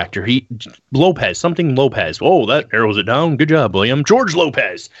Hispanic actor. Lopez. Oh, that narrows it down. Good job, William. George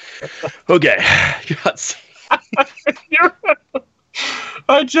Lopez. Okay.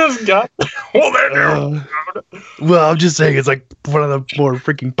 I just got. Well, I'm just saying it's like one of the more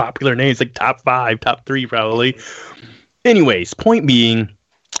freaking popular names, like top 5, top 3 probably. Anyways, point being,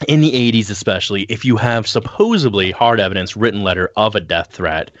 in the 80s especially, if you have supposedly hard evidence, written letter of a death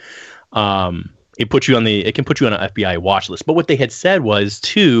threat, it can put you on an FBI watch list. But what they had said was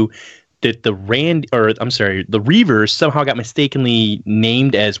too that the Reavers somehow got mistakenly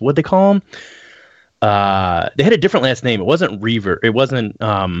named as what they call them. They had a different last name. It wasn't Reaver. It wasn't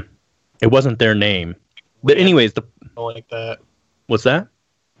their name. But anyways, like that. What's that?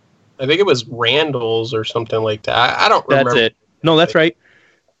 I think it was Randall's or something like that. I don't remember. That's it. No, that's right.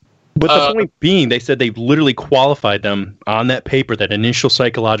 But the point being, they said they literally qualified them on that paper, that initial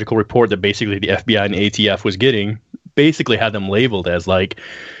psychological report that basically the FBI and ATF was getting, basically had them labeled as like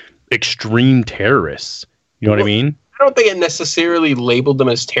extreme terrorists. You know what I mean? I don't think it necessarily labeled them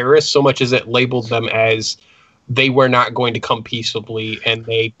as terrorists so much as it labeled them as they were not going to come peaceably and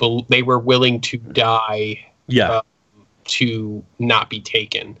they were willing to die to not be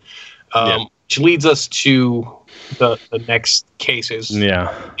taken. Which leads us to the next cases.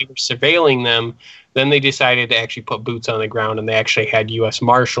 Yeah. They were surveilling them. Then they decided to actually put boots on the ground, and they actually had U.S.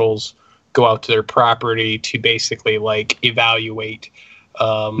 Marshals go out to their property to basically like evaluate.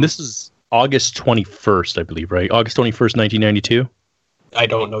 This is August 21st, I believe, right? August 21st, 1992? I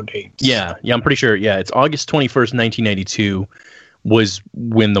don't know dates. Yeah, I'm pretty sure. Yeah, it's August 21st, 1992 was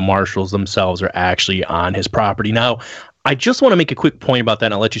when the marshals themselves are actually on his property. Now, I just want to make a quick point about that,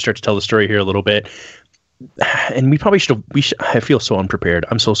 and I'll let you start to tell the story here a little bit. And we probably should. I feel so unprepared.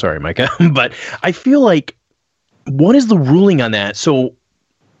 I'm so sorry, Micah. But I feel like, what is the ruling on that? So,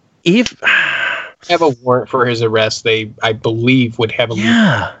 if have a warrant for his arrest, I believe, would have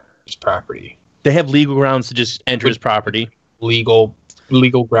his property. They have legal grounds to just enter his property. Legal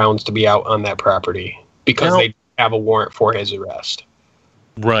grounds to be out on that property because they have a warrant for his arrest.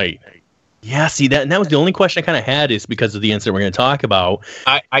 Right. Yeah, see, that was the only question I kind of had, is because of the incident we're going to talk about.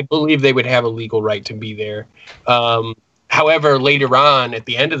 I believe they would have a legal right to be there. However, later on, at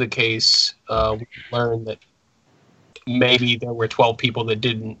the end of the case, we learned that maybe there were 12 people that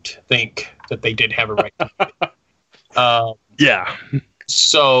didn't think that they did have a right to be there. Yeah.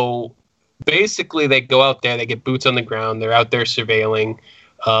 So basically, they go out there, they get boots on the ground, they're out there surveilling,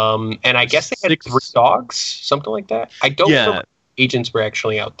 and I guess they had 3 dogs, something like that. I don't know. Agents were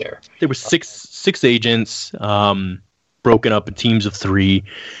actually out there. There were six agents, broken up in teams of 3,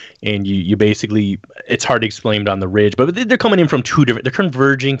 and you basically, it's hard to explain on the ridge, but they're coming in from they're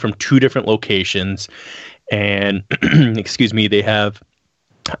converging from 2 different locations, and excuse me, they have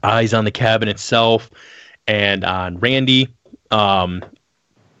eyes on the cabin itself and on Randy,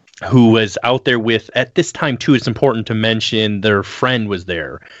 who was out there with, at this time too, it's important to mention their friend was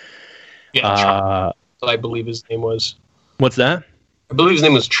there. Yeah, I believe his name was. What's that? I believe his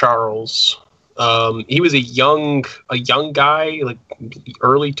name was Charles. He was a young guy, like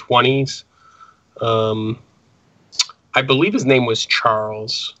early 20s. I believe his name was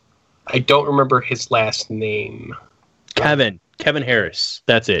Charles. I don't remember his last name. Kevin Harris.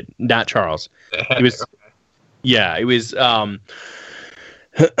 That's it. Not Charles. It was. Okay. Yeah, it was.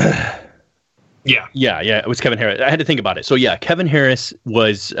 Yeah. Yeah, it was Kevin Harris. I had to think about it. So yeah, Kevin Harris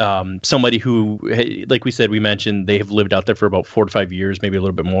was somebody who, like we said, we mentioned they have lived out there for about 4 to 5 years, maybe a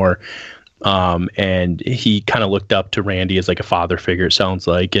little bit more. And he kind of looked up to Randy as like a father figure, it sounds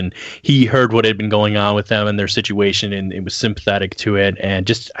like, and he heard what had been going on with them and their situation, and it was sympathetic to it. And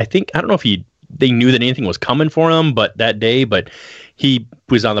just, I don't know if they knew that anything was coming for him, but that day, but he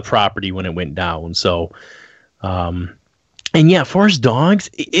was on the property when it went down. So, and yeah, for his dogs,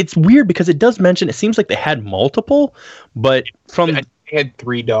 it's weird because it does mention, it seems like they had multiple, but they had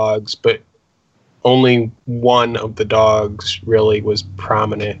 3 dogs, but only one of the dogs really was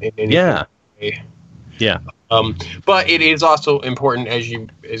prominent in any way. Yeah. But it is also important, as you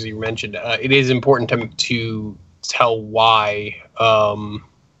mentioned, it is important to tell why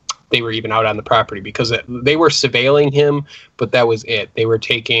they were even out on the property, because they were surveilling him, but that was it. They were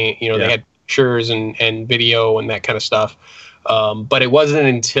taking, they had pictures and video and that kind of stuff. But it wasn't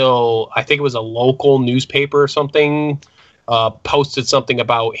until, I think it was a local newspaper or something, posted something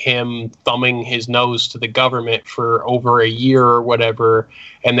about him thumbing his nose to the government for over a year or whatever,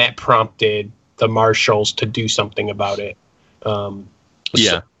 and that prompted the marshals to do something about it.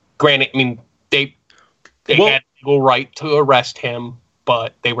 So, granted, I mean, they had legal right to arrest him,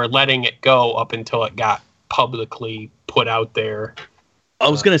 but they were letting it go up until it got publicly put out there. I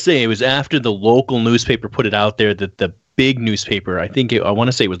was going to say, it was after the local newspaper put it out there that the big newspaper, I want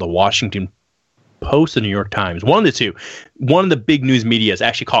to say it was the Washington Post, the New York Times, one of the two. One of the big news medias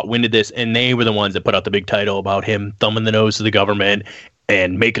actually caught wind of this, and they were the ones that put out the big title about him thumbing the nose to the government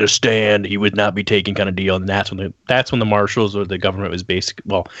and making a stand. He would not be taken, kind of deal. And that's when the marshals or the government was basic.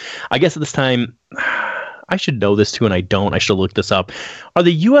 Well, I guess at this time, I should know this too, and I don't. I should look this up. Are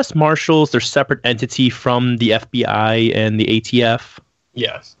the U.S. Marshals their separate entity from the FBI and the ATF?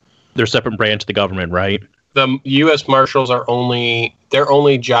 Yes, they're a separate branch of the government, right? The U.S. Marshals their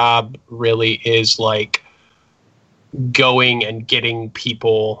only job really is like going and getting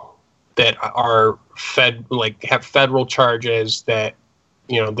people that are have federal charges that,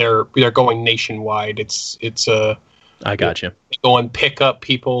 they're going nationwide. I got you. They go and pick up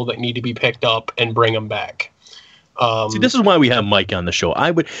people that need to be picked up and bring them back. See, this is why we have Mike on the show.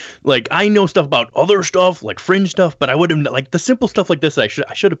 I know stuff about other stuff, like fringe stuff, but I wouldn't like the simple stuff like this. I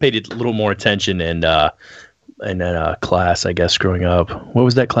should have paid a little more attention in that class, I guess, growing up. What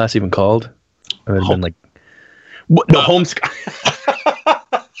was that class even called? It would have been like, what? No, homeschool.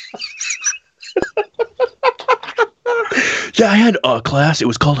 Yeah, I had a class. It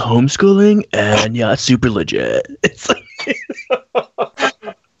was called homeschooling, and yeah, it's super legit. It's like,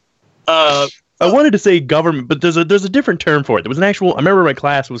 I wanted to say government, but there's a different term for it. There was an actual. I remember my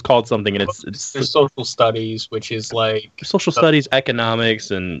class was called something, and it's there's social studies, which is like social studies, economics,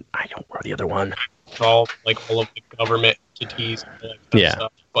 and I don't know the other one. All of the government entities, and all that kind of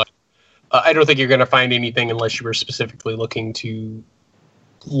stuff. But I don't think you're going to find anything unless you were specifically looking to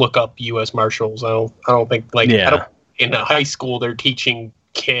look up U.S. Marshals. I don't think in a high school they're teaching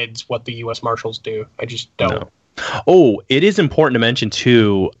kids what the U.S. Marshals do. I just don't. No. Oh, it is important to mention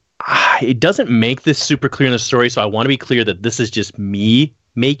too. It doesn't make this super clear in the story, so I want to be clear that this is just me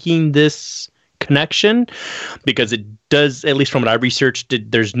making this connection, because it does, at least from what I researched,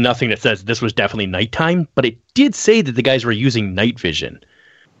 there's nothing that says this was definitely nighttime, but it did say that the guys were using night vision.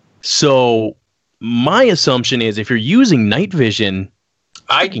 So my assumption is if you're using night vision,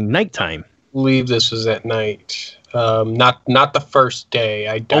 nighttime. I believe this was at night, not the first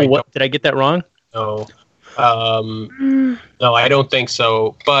day. Did I get that wrong? No. No, I don't think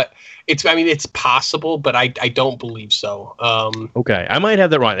so. But it's possible, but I don't believe so. Okay, I might have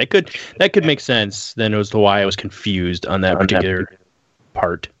that wrong. That could make sense then as to why I was confused on that particular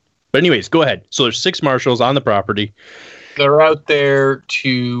part. But anyways, go ahead. So there's 6 marshals on the property. They're out there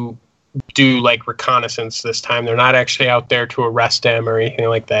to do like reconnaissance this time. They're not actually out there to arrest them or anything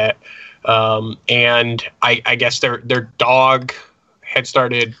like that. And I guess their dog had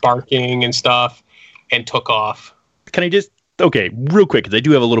started barking and stuff and took off. Can I just, real quick, because I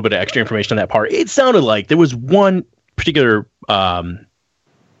do have a little bit of extra information on that part. It sounded like there was one particular,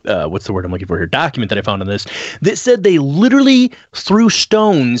 what's the word I'm looking for here, document that I found on this, that said they literally threw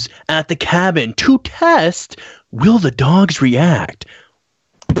stones at the cabin to test, will the dogs react?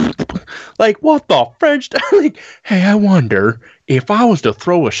 Like, what the French? Like, hey, I wonder if I was to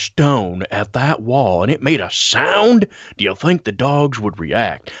throw a stone at that wall and it made a sound, do you think the dogs would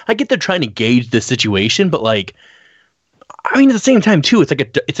react? I get they're trying to gauge the situation, but like, I mean, at the same time too,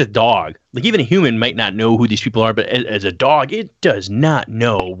 it's a dog. Like, even a human might not know who these people are, but as a dog, it does not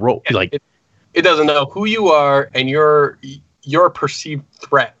know. It doesn't know who you are and your perceived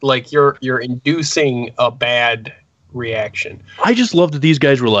threat. Like, you're inducing a bad reaction. I just love that these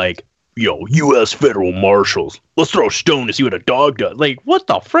guys were like, U.S. federal marshals. Let's throw a stone to see what a dog does. Like, what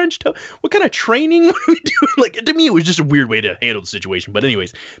the French? What kind of training are we doing? Like, to me, it was just a weird way to handle the situation. But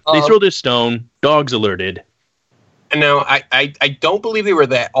anyways, they throw this stone. Dog's alerted. And now I don't believe they were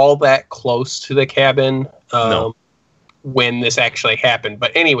all that close to the cabin No. when this actually happened.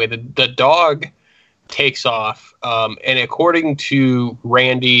 But anyway, the dog takes off, and according to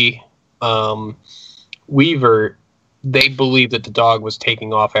Randy Weaver, they believe that the dog was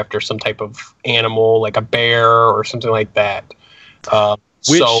taking off after some type of animal, like a bear or something like that.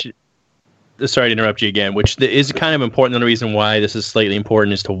 Sorry to interrupt you again, which is kind of important. And the reason why this is slightly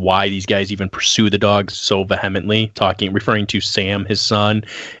important as to why these guys even pursue the dogs so vehemently, referring to Sam, his son,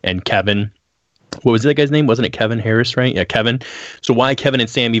 and Kevin. What was that guy's name? Wasn't it Kevin Harris, right? Yeah, Kevin. So why Kevin and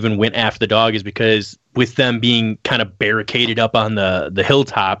Sam even went after the dog is because with them being kind of barricaded up on the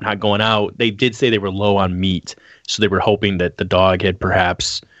hilltop, not going out, they did say they were low on meat. So they were hoping that the dog had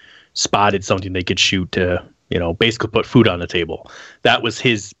perhaps spotted something they could shoot to, basically put food on the table. That was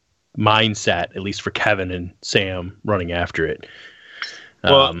his mindset, at least for Kevin and Sam running after it.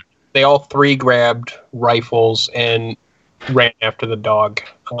 Well, they all three grabbed rifles and ran after the dog.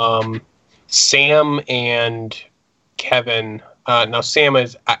 Sam and Kevin. Now Sam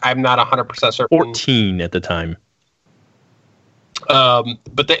is. I'm not 100% certain. 14 at the time.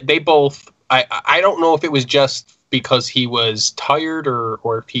 But they both. I don't know if it was just because he was tired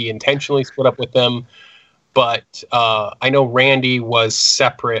or if he intentionally split up with them. But I know Randy was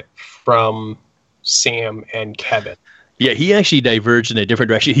separate from Sam and Kevin. Yeah, he actually diverged in a different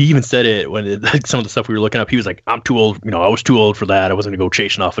direction. He even said it when some of the stuff we were looking up. He was like, I'm too old. I was too old for that. I wasn't going to go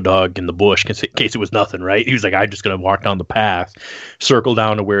chasing off a dog in the bush in case it was nothing, right? He was like, I'm just going to walk down the path, circle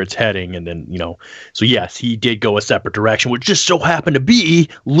down to where it's heading. And then, So, yes, he did go a separate direction, which just so happened to be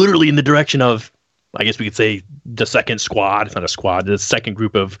literally in the direction of, I guess we could say, the second squad. It's not a squad. The second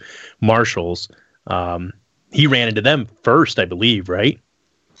group of marshals. He ran into them first, I believe, right?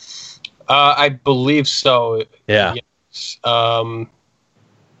 I believe so. Yeah. Yeah,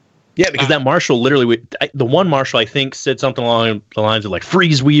 because that marshal literally, the one marshal I think said something along the lines of like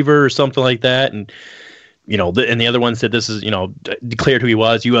 "freeze Weaver" or something like that, and and the other one said this is declared who he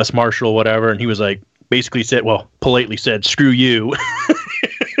was, U.S. Marshal, whatever, and he was like basically politely said "screw you,"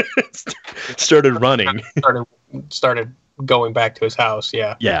 started running, started going back to his house.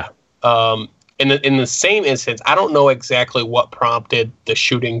 Yeah. In the same instance, I don't know exactly what prompted the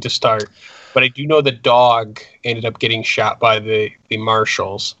shooting to start. But I do know the dog ended up getting shot by the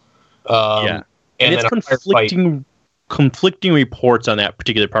marshals. And it's conflicting reports on that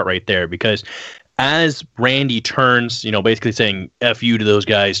particular part right there, because as Randy turns, basically saying F you to those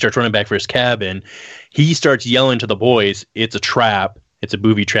guys, starts running back for his cabin, he starts yelling to the boys, it's a trap, it's a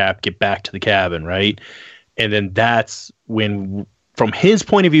booby trap, get back to the cabin, right? And then that's when, from his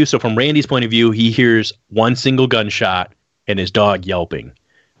point of view, so from Randy's point of view, he hears one single gunshot and his dog yelping.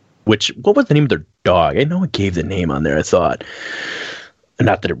 What was the name of their dog? I know it gave the name on there, I thought.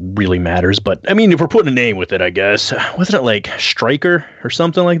 Not that it really matters, but I mean, if we're putting a name with it, I guess. Wasn't it like Striker or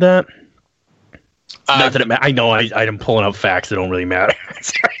something like that? Not that it I know I'm pulling up facts that don't really matter.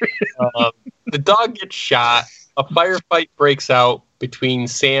 The dog gets shot. A firefight breaks out between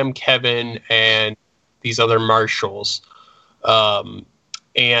Sam, Kevin, and these other marshals.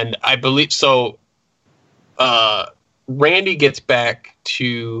 And I believe so. Randy gets back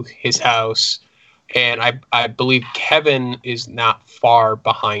to his house, and I believe Kevin is not far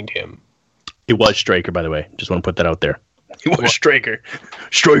behind him. It was Striker, by the way. Just want to put that out there. It was Striker.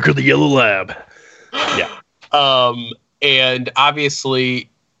 Striker the Yellow Lab. Yeah. And obviously,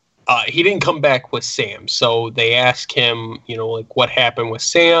 he didn't come back with Sam. So they ask him, like, what happened with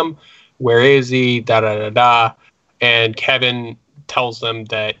Sam? Where is he? Da-da-da-da. And Kevin tells them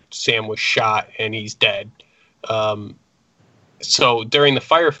that Sam was shot and he's dead. So during the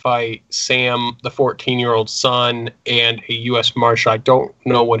firefight, Sam, the 14-year-old son, and a U.S. Marshal, I don't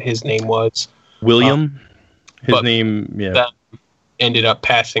know what his name was. William? His name, yeah. Ended up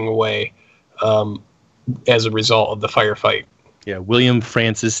passing away as a result of the firefight. Yeah, William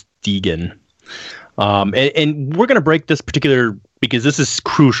Francis Deegan. And we're going to break this particular, because this is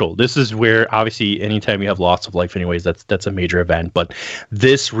crucial. This is where, obviously, anytime you have loss of life anyways, that's a major event. But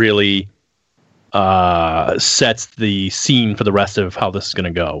this really sets the scene for the rest of how this is going to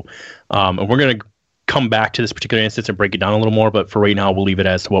go. And we're going to come back to this particular instance and break it down a little more, but for right now, we'll leave it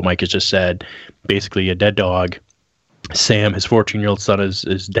as to what Mike has just said. Basically, a dead dog. Sam, his 14-year-old son,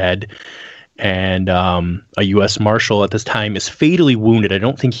 is dead. And a U.S. Marshal at this time is fatally wounded. I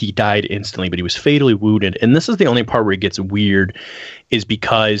don't think he died instantly, but he was fatally wounded. And this is the only part where it gets weird, is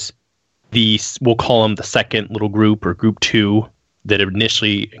because we'll call them the second little group, or group 2, that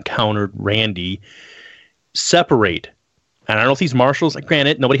initially encountered Randy separate. And I don't know if these marshals, like,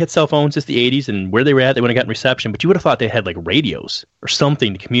 granted, nobody had cell phones. It's the 80s, and where they were at, they wouldn't have gotten reception. But you would have thought they had like radios or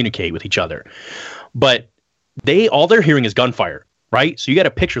something to communicate with each other. But all they're hearing is gunfire, right? So you got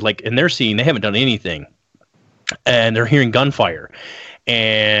a picture, like, in their scene, they haven't done anything, and they're hearing gunfire,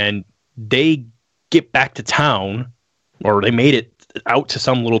 and they get back to town, or they made it out to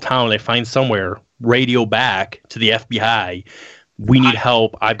some little town. They find somewhere, radio back to the FBI. We need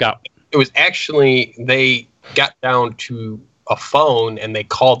help. It was actually, they got down to a phone and they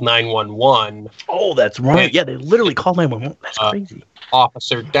called 911. Oh, that's right. Yeah, they literally called 911. That's crazy.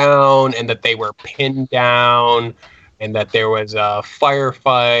 Officer down, and that they were pinned down, and that there was a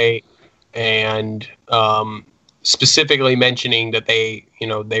firefight, and specifically mentioning that they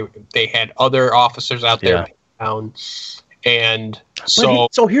had other officers out there pinned down. And so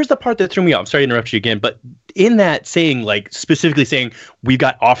here's the part that threw me off. I'm sorry to interrupt you again, but in that saying, like, specifically saying, we've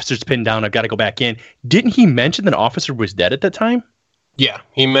got officers pinned down, I've got to go back in, didn't he mention that an officer was dead at that time? Yeah,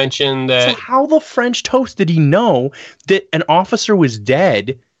 he mentioned that. So how the French toast did he know that an officer was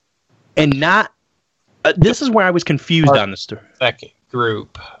dead and not... this is where I was confused on the story. Second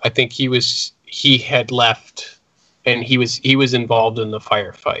group, I think he had left, and he was involved in the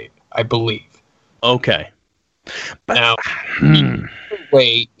firefight, I believe. Okay. But, now,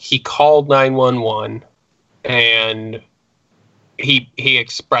 he called 911, and he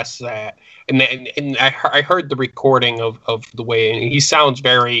expressed that, and I heard the recording of the way, and he sounds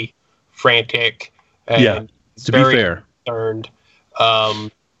very frantic. And to be fair, concerned. I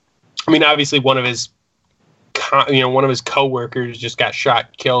mean, obviously, one of his coworkers just got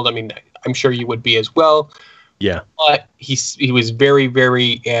shot, killed. I mean, I'm sure you would be as well. Yeah, but he was very,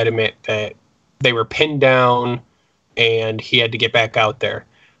 very adamant that they were pinned down, and he had to get back out there.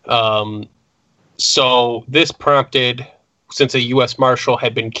 So this prompted, since a U.S. Marshal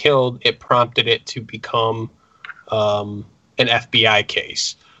had been killed, it prompted it to become an FBI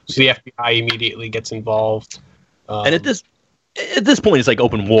case. So the FBI immediately gets involved. And at this point, it's like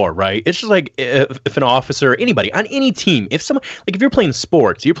open war, right? It's just like if an officer, anybody on any team, if you're playing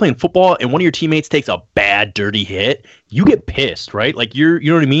sports, you're playing football, and one of your teammates takes a bad, dirty hit, you get pissed, right? Like you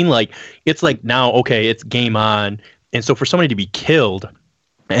know what I mean? Like it's like now, okay, it's game on. And so for somebody to be killed,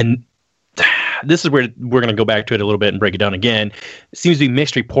 and this is where we're going to go back to it a little bit and break it down again. It seems to be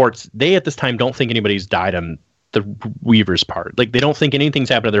mixed reports. They at this time don't think anybody's died on the Weavers' part. Like they don't think anything's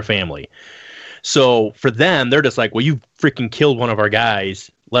happened to their family. So for them, they're just like, well, you freaking killed one of our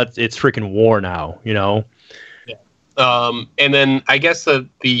guys. It's freaking war now, you know? Yeah. And then I guess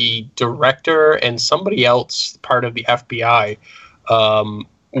the director and somebody else, part of the FBI,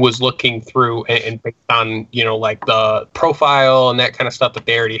 was looking through and based on, like the profile and that kind of stuff that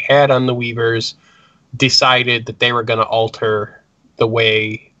they already had on the Weavers, decided that they were going to alter the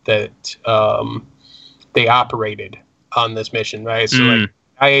way that they operated on this mission, right? So like,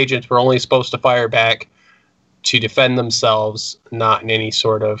 agents were only supposed to fire back to defend themselves, not in any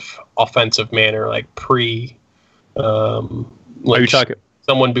sort of offensive manner, like are you talking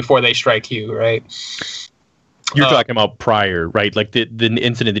someone before they strike you, right? You're talking about prior, right? Like the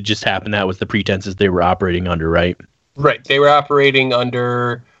incident that just happened, that was the pretenses they were operating under, right? Right. They were operating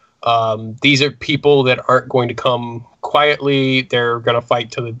under, these are people that aren't going to come quietly. They're going to fight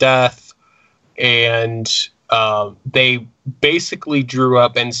to the death. And they basically drew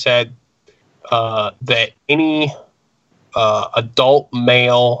up and said that any adult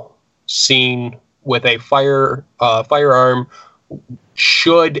male seen with a firearm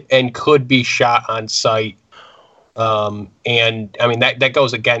should and could be shot on sight. And I mean, that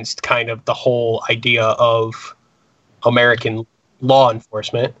goes against kind of the whole idea of American law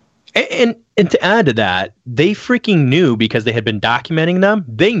enforcement. And to add to that, they freaking knew, because they had been documenting them,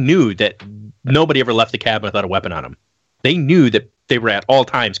 they knew that nobody ever left the cabin without a weapon on them. They knew that they were at all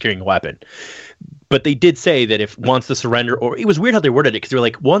times carrying a weapon. But they did say that if once the surrender, or it was weird how they worded it, because they were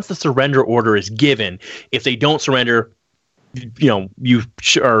like, once the surrender order is given, if they don't surrender, you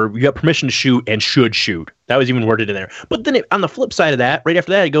have permission to shoot and should shoot. That was even worded in there. But then on the flip side of that, right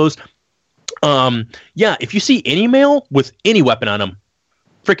after that, it goes, if you see any male with any weapon on them,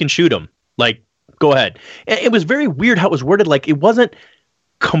 freaking shoot them. Like, go ahead. And it was very weird how it was worded. Like, it wasn't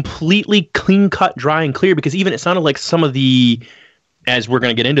completely clean cut, dry and clear, because even it sounded like some of the, as we're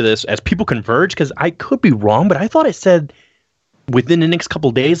going to get into this, as people converge, because I could be wrong, but I thought it said within the next couple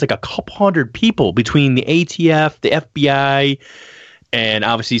of days, like a couple hundred people between the ATF, the FBI, and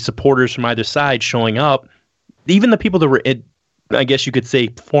obviously supporters from either side showing up. Even the people that were, I guess you could say,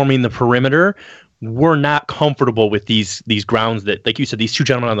 forming the perimeter, were not comfortable with these grounds that, like you said, these two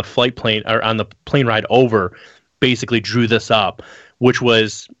gentlemen on the flight plane or on the plane ride over basically drew this up, which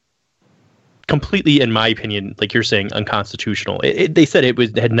was completely, in my opinion, like you're saying, unconstitutional. They said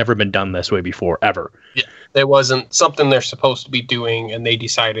it had never been done this way before, ever. Yeah, it wasn't something they're supposed to be doing, and they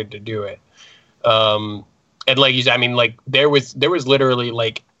decided to do it. And like you said, I mean, like there was literally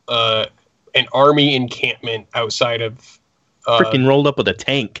like an army encampment outside of freaking rolled up with a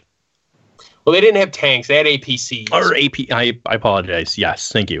tank. Well, they didn't have tanks; they had APCs. Or I apologize.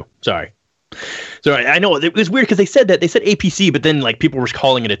 Yes, thank you. Sorry. I know it was weird because they said APC, but then like people were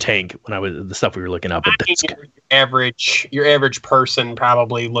calling it a tank when I was the stuff we were looking up. Your average person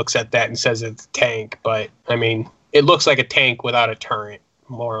probably looks at that and says it's a tank, but I mean, it looks like a tank without a turret,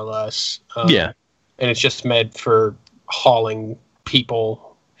 more or less. Yeah, and it's just meant for hauling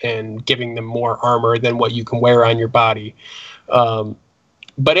people and giving them more armor than what you can wear on your body.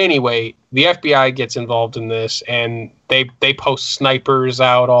 But anyway, the FBI gets involved in this, and they post snipers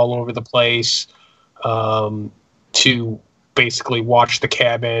out all over the place to basically watch the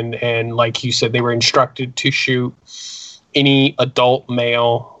cabin. And like you said, they were instructed to shoot any adult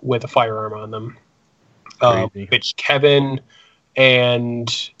male with a firearm on them. Which Kevin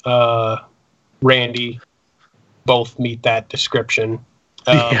and Randy both meet that description.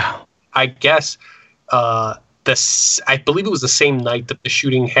 Yeah. I guess I believe it was the same night that the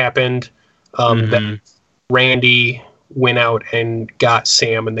shooting happened that Randy went out and got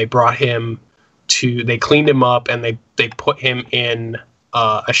Sam, and they brought him they cleaned him up, and they put him in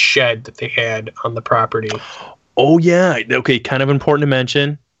a shed that they had on the property. Oh yeah. Okay. Kind of important to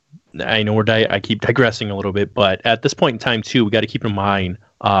mention. I know I keep digressing a little bit, but at this point in time too, we got to keep in mind,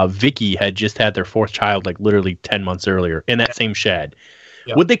 Vicky had just had their fourth child, like literally 10 months earlier in that same shed.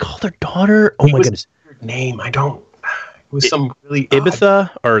 Yep. What'd they call their daughter? Oh my goodness. Name. It was some really Ibiza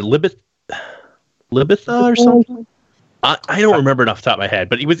or Libitha or something. I don't remember it off the top of my head,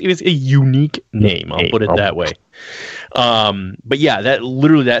 but it was a unique name. I'll put it that way. But yeah,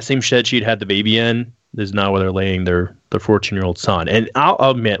 that same shed she'd had the baby in is now where they're laying their 14-year-old son. And I'll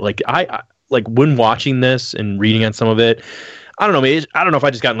admit, like I like when watching this and reading on some of it, I don't know. Maybe I don't know if I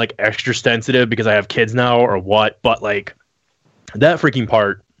just gotten like extra sensitive because I have kids now or what. But like that freaking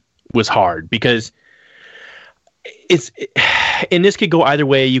part was hard because and this could go either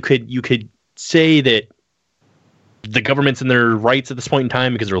way. You could say that the government's in their rights at this point in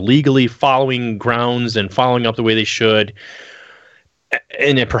time because they're legally following grounds and following up the way they should.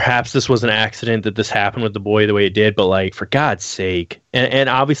 And perhaps this was an accident that this happened with the boy the way it did, but like for God's sake, and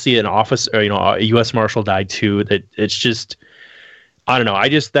obviously an officer, a U.S. Marshal died too. That it's just, I don't know.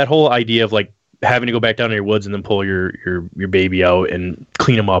 That whole idea of like having to go back down to your woods and then pull your baby out and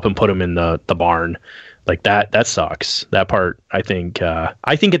clean him up and put him in the barn. Like that sucks. That part, I think at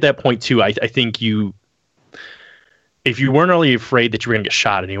that point too, I think if you weren't really afraid that you were going to get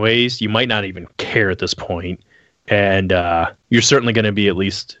shot anyways, you might not even care at this point. And you're certainly going to be at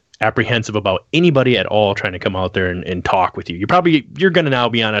least apprehensive about anybody at all trying to come out there and talk with you. You're going to now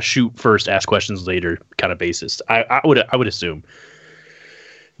be on a shoot first, ask questions later kind of basis. I would assume,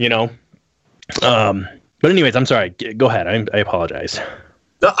 but anyways, I'm sorry. Go ahead. I apologize.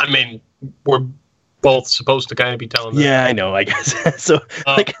 No, I mean, we're both supposed to kind of be telling them. Yeah, I know, I guess. So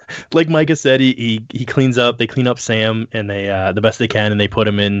like Micah said, he cleans up, they clean up Sam and they the best they can, and they put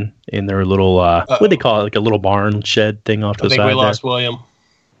him in their little what do they call it, like a little barn shed thing off to the side. I think we lost William.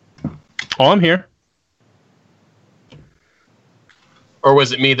 Oh, I'm here. Or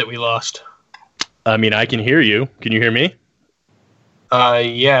was it me that we lost? I mean, I can hear you. Can you hear me?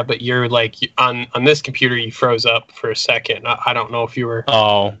 Yeah, but you're like on this computer you froze up for a second. I don't know if you were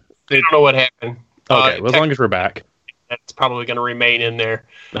I don't know what happened. Okay, well, as long as we're back. That's probably going to remain in there.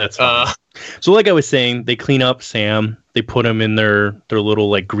 That's fine. So like I was saying, they clean up Sam. They put him in their little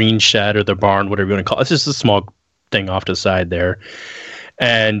like green shed or their barn, whatever you want to call it. It's just a small thing off to the side there.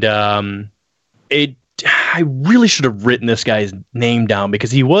 And I really should have written this guy's name down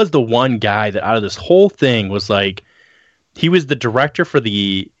because he was the one guy that out of this whole thing was like, he was the director for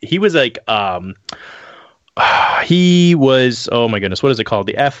he was like, he was, oh my goodness, what is it called?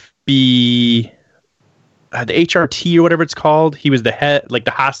 The FB... the HRT or whatever it's called. He was the head, like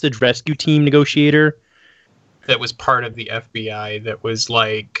the hostage rescue team negotiator. That was part of the FBI. That was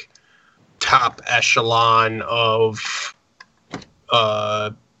like top echelon of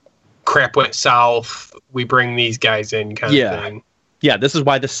crap went south. We bring these guys in kind of thing. Yeah, this is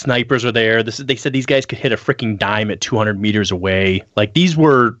why the snipers are there. They said these guys could hit a freaking dime at 200 meters away. Like this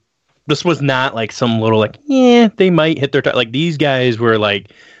was not like some little like, they might hit their like these guys were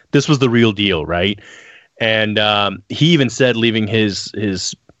like, this was the real deal, right? And he even said leaving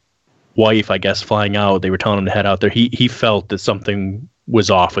his wife, I guess, flying out, they were telling him to head out there. He felt that something was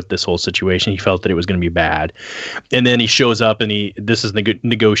off with this whole situation. He felt that it was going to be bad. And then he shows up, and this is the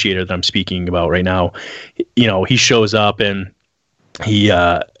negotiator that I'm speaking about right now. You know, he shows up, and he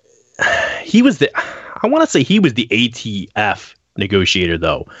was I want to say he was the ATF negotiator,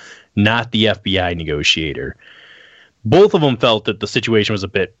 though, not the FBI negotiator. Both of them felt that the situation was a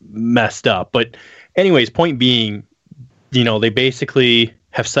bit messed up. But anyways, point being, you know, they basically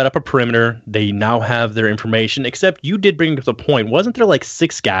have set up a perimeter. They now have their information, except you did bring up the point. Wasn't there like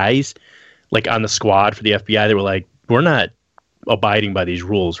 6 guys like on the squad for the FBI? They were like, we're not abiding by these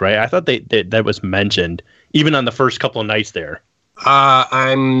rules, right? I thought that was mentioned even on the first couple of nights there.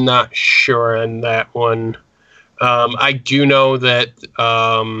 I'm not sure on that one. I do know that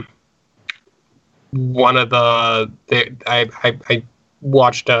one of I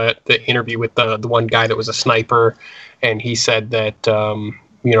watched the interview with the one guy that was a sniper, and he said that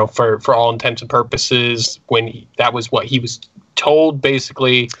you know, for all intents and purposes, that was what he was told,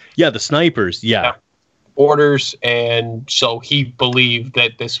 basically. Yeah, the snipers. Yeah, orders, and so he believed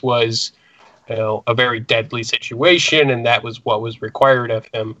that this was, you know, a very deadly situation, and that was what was required of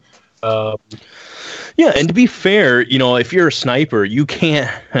him. Yeah, and to be fair, you know, if you're a sniper, you can't.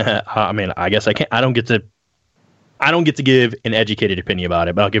 I mean, I guess I can't. I don't get to give an educated opinion about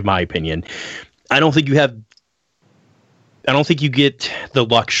it, but I'll give my opinion. I don't think you get the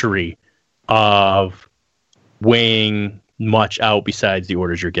luxury of weighing much out besides the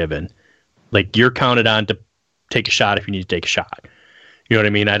orders you're given. Like, you're counted on to take a shot if you need to take a shot. You know what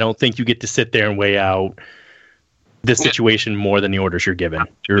I mean? I don't think you get to sit there and weigh out this situation more than the orders you're given.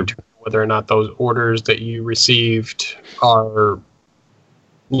 Whether or not those orders that you received are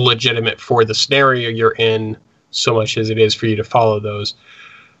legitimate for the scenario you're in, so much as it is for you to follow those.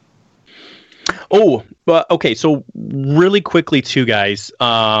 Oh, but okay. So really quickly too, guys,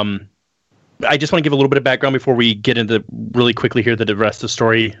 I just want to give a little bit of background before we get into really quickly here the rest of the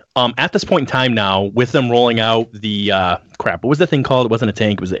story. At this point in time now, with them rolling out the what was the thing called? It wasn't a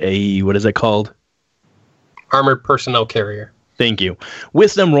tank. It was what is it called? Armored personnel carrier. Thank you.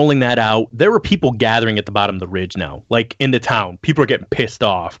 With them rolling that out, there were people gathering at the bottom of the ridge now, like in the town. People are getting pissed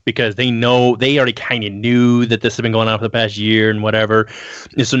off because they already kind of knew that this had been going on for the past year and whatever.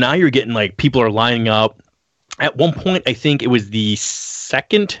 And so now you're getting like people are lining up. At one point, I think it was the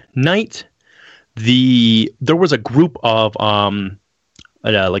second night, there was a group of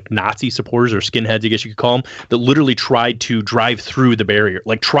like Nazi supporters or skinheads, I guess you could call them, that literally tried to drive through the barrier,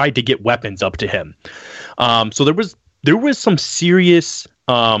 like tried to get weapons up to him. So there was some serious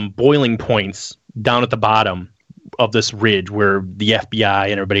boiling points down at the bottom of this ridge where the FBI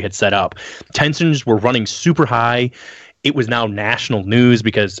and everybody had set up. Tensions were running super high. It was now national news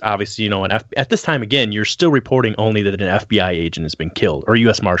because obviously, you know, at this time, again, you're still reporting only that an FBI agent has been killed, or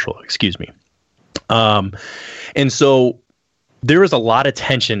U.S. Marshal, excuse me. And so there is a lot of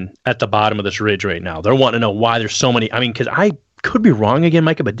tension at the bottom of this ridge right now. They're wanting to know why there's so many. I mean, because I could be wrong again,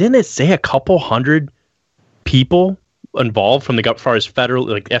 Micah, but didn't it say a couple hundred people involved from as far as federal,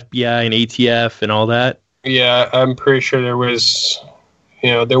 like FBI and ATF and all that? Yeah, I'm pretty sure there was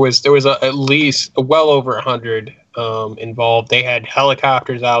at least well over 100 involved. They had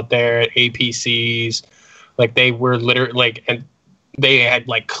helicopters out there, APCs, like they were literally like, and they had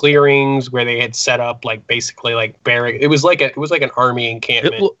like clearings where they had set up like basically like barrack. It was like an army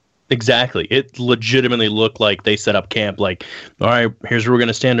encampment. Exactly. It legitimately looked like they set up camp. Like, all right, here's where we're going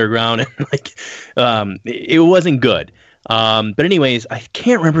to stand our ground. And like, it wasn't good. But anyways, I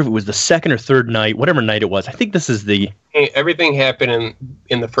can't remember if it was the second or third night, whatever night it was. I think this is everything happened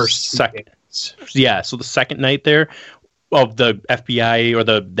in the first second. Yeah. So the second night there of the FBI or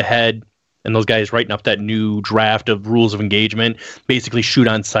the head and those guys writing up that new draft of rules of engagement, basically shoot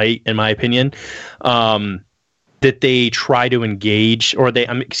on sight, in my opinion, that they try to engage, or they're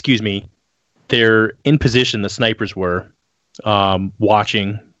in position, the snipers were,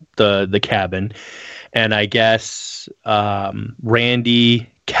 watching the cabin. And I guess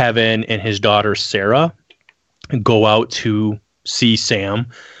Randy, Kevin, and his daughter, Sarah, go out to see Sam,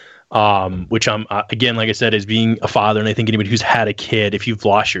 which I'm, again, like I said, as being a father, and I think anybody who's had a kid, if you've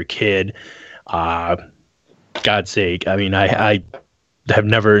lost your kid, God's sake, I mean, I have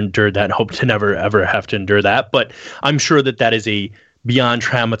never endured that and hope to never, ever have to endure that. But I'm sure that is a beyond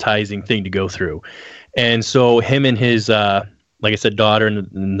traumatizing thing to go through. And so him and his, like I said, daughter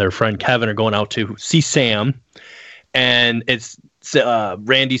and their friend Kevin are going out to see Sam. And it's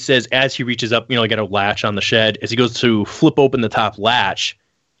Randy says as he reaches up, got a latch on the shed. As he goes to flip open the top latch,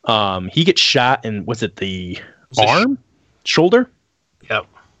 he gets shot in, was it the arm? Shoulder? Yep.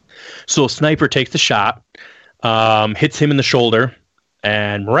 So a sniper takes the shot, hits him in the shoulder.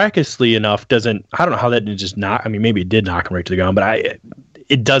 and miraculously enough I don't know how that didn't just knock, I mean, maybe it did knock him right to the ground, but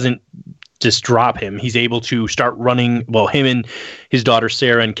it doesn't just drop him. He's able to start running. Well, him and his daughter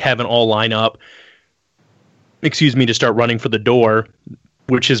Sarah and Kevin all line up, to start running for the door,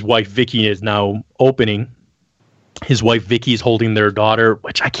 which his wife Vicky is now opening. His wife Vicky is holding their daughter,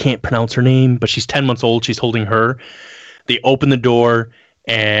 which I can't pronounce her name, but she's 10 months old. She's holding her. They open the door,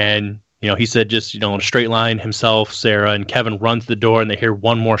 and he said just in a straight line, himself, Sarah, and Kevin run to the door, and they hear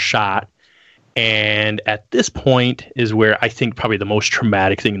one more shot. And at this point is where I think probably the most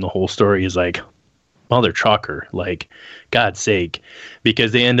traumatic thing in the whole story is like, mother trucker, like, God's sake,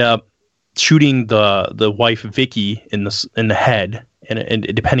 because they end up shooting the wife Vicky in the head, and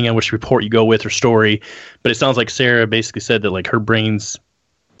depending on which report you go with or story, but it sounds like Sarah basically said that like her brains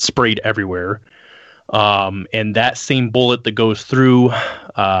sprayed everywhere, and that same bullet that goes through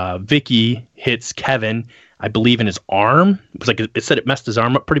Vicky hits Kevin, I believe, in his arm. It was like it said it messed his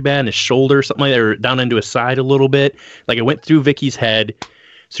arm up pretty bad, and his shoulder or something like that, or down into his side a little bit. Like it went through Vicky's head,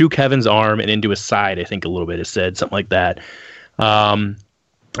 through Kevin's arm, and into his side, I think a little bit. It said something like that.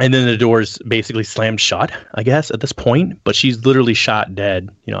 And then the door's basically slammed shut, I guess, at this point. But she's literally shot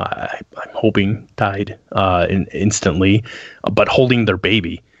dead. I'm hoping died instantly, but holding their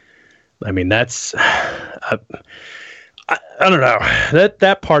baby. I mean, that's... I don't know.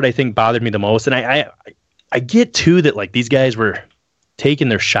 That part, I think, bothered me the most. And I get, too, that, like, these guys were taking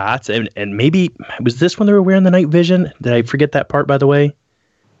their shots. And maybe... Was this when they were wearing the night vision? Did I forget that part, by the way?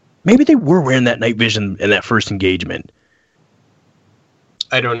 Maybe they were wearing that night vision in that first engagement.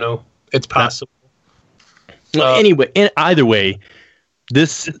 I don't know. It's possible. Anyway, either way,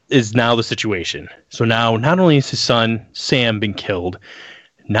 this is now the situation. So now not only has his son, Sam, been killed,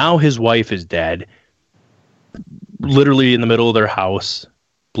 now his wife is dead, literally in the middle of their house,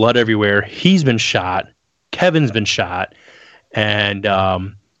 blood everywhere. He's been shot. Kevin's been shot. And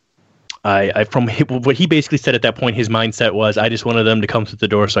from what he basically said at that point, his mindset was, I just wanted them to come through the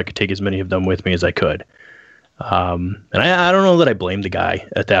door so I could take as many of them with me as I could. And I don't know that I blame the guy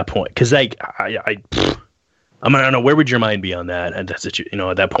at that point, because I don't know, where would your mind be on that? And that's at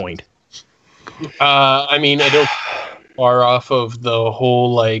that point. I mean, I don't far off of the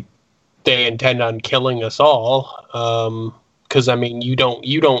whole like they intend on killing us all. Because I mean, you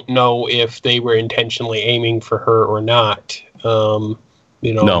don't know if they were intentionally aiming for her or not. No.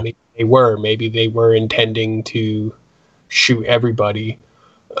 Maybe they were intending to shoot everybody.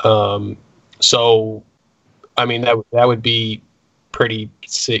 So. I mean, that would be pretty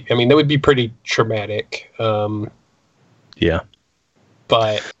sick. I mean, that would be pretty traumatic. Yeah.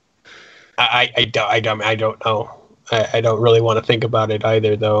 But I don't know. I don't really want to think about it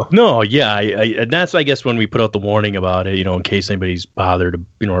either, though. No, yeah. And that's, I guess, when we put out the warning about it, in case anybody's bothered,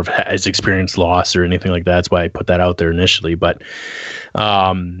 or has experienced loss or anything like that. That's why I put that out there initially. But,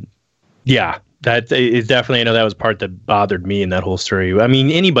 yeah. That is definitely, I know that was part that bothered me in that whole story. I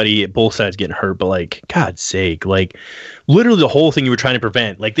mean, anybody at both sides getting hurt, but like, God's sake, like literally the whole thing you were trying to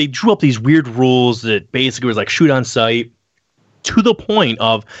prevent. Like they drew up these weird rules that basically was like shoot on sight, to the point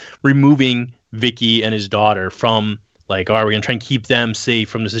of removing Vicky and his daughter from like, we're going to try and keep them safe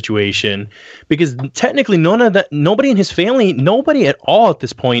from the situation, because technically nobody in his family, nobody at all at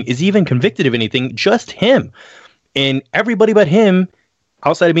this point is even convicted of anything, just him. And everybody but him,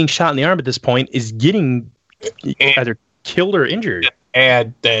 outside of being shot in the arm at this point, is getting either killed or injured.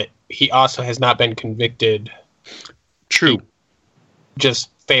 Add that he also has not been convicted. True. He just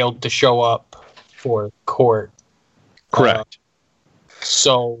failed to show up for court. Correct.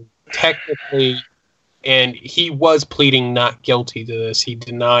 So technically, and he was pleading not guilty to this. He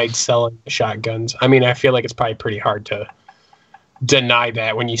denied selling shotguns. I mean, I feel like it's probably pretty hard to deny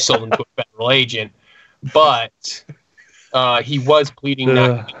that when you sold them to a federal agent. But... he was pleading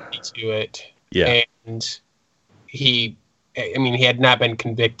not guilty to it. Yeah. And he had not been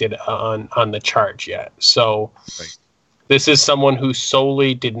convicted on the charge yet. So right. This is someone who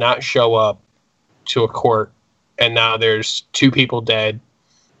solely did not show up to a court, and now there's 2 people dead,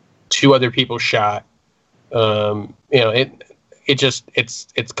 2 other people shot. It's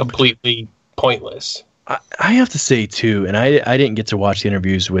completely pointless. I have to say too, and I didn't get to watch the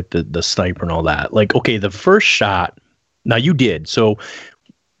interviews with the sniper and all that. Like, okay, the first shot. Now you did. So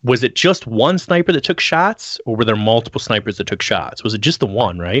was it just one sniper that took shots, or were there multiple snipers that took shots? Was it just the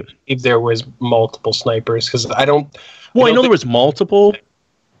one, right? If there was multiple snipers, because I know there was multiple.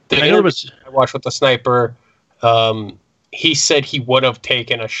 I watched with the sniper. He said he would have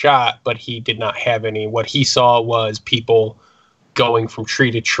taken a shot, but he did not have any. What he saw was people going from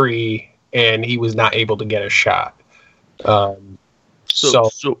tree to tree, and he was not able to get a shot. So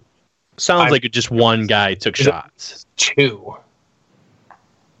sounds like just one guy took shots. 2.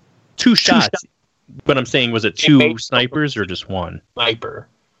 two shots. But I'm saying, was it two snipers or just one? Sniper.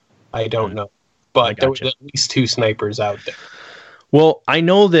 I don't know. But there was at least two snipers out there. Well, I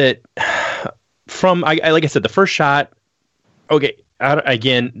know that from, like I said, the first shot, okay,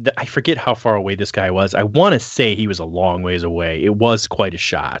 I forget how far away this guy was. I want to say he was a long ways away. It was quite a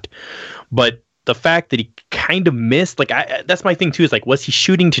shot. But the fact that he kind of missed, like, that's my thing too, is like, was he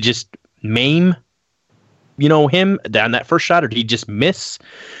shooting to just maim, him on that first shot, or did he just miss?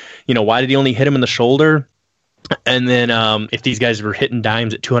 Why did he only hit him in the shoulder? And then if these guys were hitting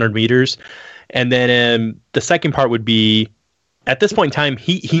dimes at 200 meters. And then the second part would be, at this point in time,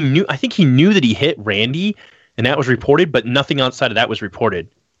 he knew that he hit Randy, and that was reported, but nothing outside of that was reported.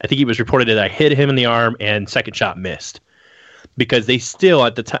 I think he was reported that I hit him in the arm and second shot missed. Because they still,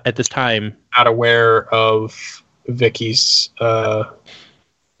 at this time... Not aware of Vicky's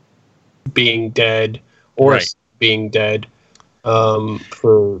being dead, or being dead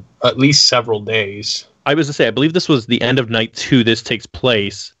for at least several days. I was to say, I believe this was the end of night 2. This takes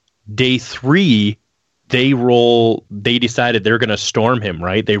place. Day 3, they decided they're going to storm him,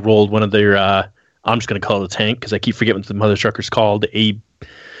 right? They rolled one of their, I'm just going to call it a tank because I keep forgetting what the mother trucker's called.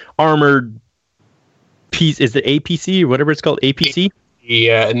 Armored piece. Is it APC or whatever it's called? APC?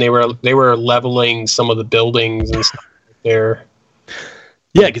 Yeah, and they were leveling some of the buildings and stuff there.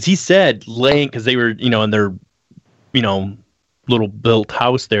 Yeah, because he said because they were, in their, little built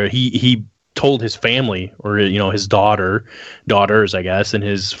house there. He told his family, or his daughters, I guess, and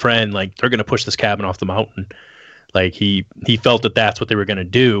his friend, like, they're gonna push this cabin off the mountain. Like he felt that that's what they were gonna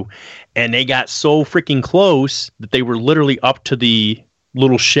do, and they got so freaking close that they were literally up to the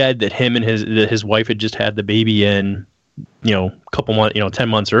little shed that him and his wife had just had the baby in, a couple months, 10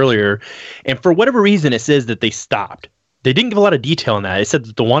 months earlier, and for whatever reason, it says that they stopped. They didn't give a lot of detail on that. It said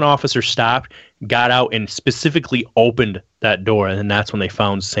that the one officer stopped, got out, and specifically opened that door, and then that's when they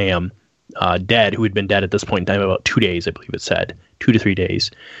found Sam. Dead, who had been dead at this point in time about 2 days, I believe it said. 2 to 3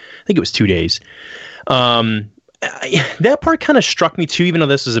 days. I think it was 2 days. That part kind of struck me too, even though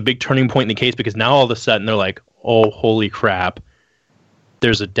this is a big turning point in the case, because now all of a sudden they're like, oh, holy crap,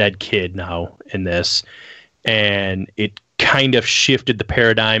 there's a dead kid now in this. And it kind of shifted the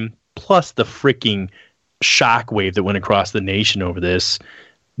paradigm, plus the freaking shockwave that went across the nation over this,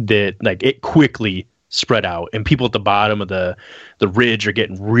 that like it quickly spread out, and people at the bottom of the ridge are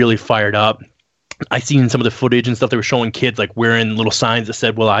getting really fired up. I seen some of the footage and stuff. They were showing kids like wearing little signs that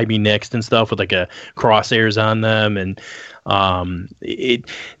said, "Will I be next?" and stuff with like a crosshairs on them. And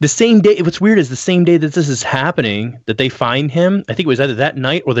the same day, what's weird is the same day that this is happening, that they find him. I think it was either that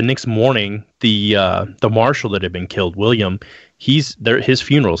night or the next morning. The marshal that had been killed, William, his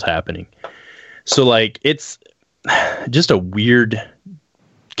funeral's happening. So like it's just a weird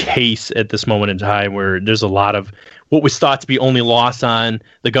case at this moment in time, where there's a lot of what was thought to be only loss on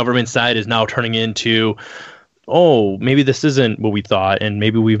the government side is now turning into, oh, maybe this isn't what we thought, and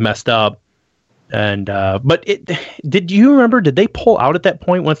maybe we've messed up. And but did you remember? Did they pull out at that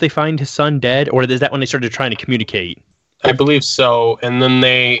point once they find his son dead, or is that when they started trying to communicate? I believe so. And then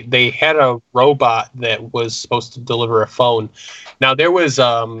they had a robot that was supposed to deliver a phone. Now there was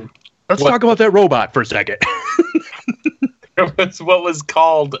let's talk about that robot for a second. There was what was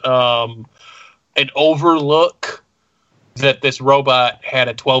called an overlook, that this robot had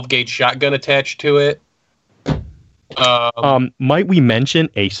a 12-gauge shotgun attached to it. Might we mention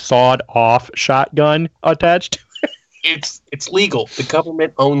a sawed-off shotgun attached to it? It's legal. The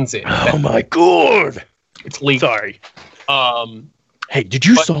government owns it. Oh my god! It's legal. Sorry. Hey, did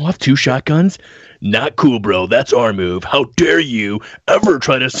you saw off 2 shotguns? Not cool, bro. That's our move. How dare you ever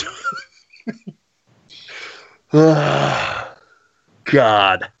try to...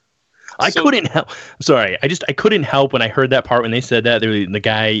 God, I couldn't help. Sorry, I couldn't help when I heard that part when they said that. The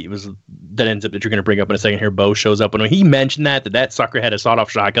guy that ends up that you're going to bring up in a second here. Bo shows up, and when he mentioned that sucker had a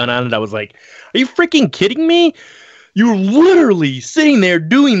sawed-off shotgun on it, I was like, "Are you freaking kidding me? You're literally sitting there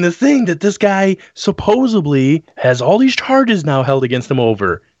doing the thing that this guy supposedly has all these charges now held against him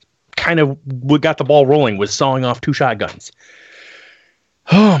over." Kind of what got the ball rolling was sawing off 2 shotguns.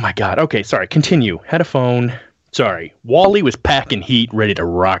 Oh my God. Okay, sorry. Continue. Had a phone. Sorry. Wally was packing heat, ready to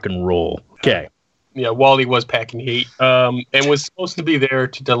rock and roll. Okay. Yeah, Wally was packing heat, and was supposed to be there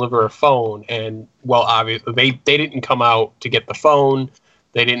to deliver a phone. And, well, obviously, they didn't come out to get the phone.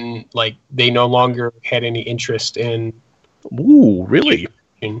 They didn't, they no longer had any interest in... Ooh, really?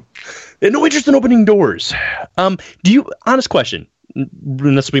 They had no interest in opening doors. Honest question,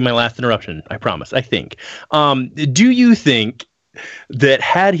 and this will be my last interruption, I promise, I think. Do you think that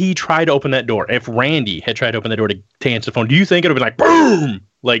had he tried to open that door, if Randy had tried to open that door to answer the phone, do you think it would have been like, boom?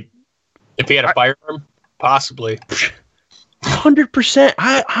 Like, if he had a firearm? Possibly. 100%.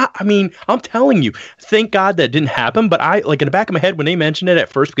 I mean, I'm telling you, thank God that didn't happen. But I, like, in the back of my head when they mentioned it at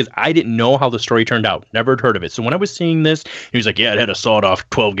first, because I didn't know how the story turned out, never had heard of it. So when I was seeing this, he was like, yeah, it had a sawed-off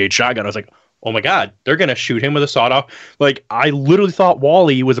 12-gauge shotgun. I was like, oh my God, they're gonna shoot him with a sawed-off. Like, I literally thought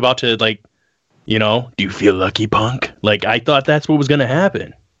Wally was about to, like, you know, do you feel lucky, punk? Like, I thought that's what was gonna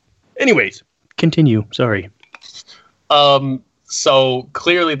happen. Anyways, continue. Sorry. So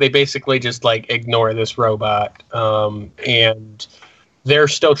clearly they basically just like ignore this robot, and they're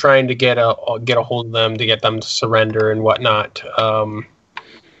still trying to get a hold of them to get them to surrender and whatnot.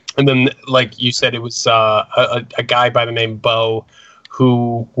 And then, like you said, it was a guy by the name Bo,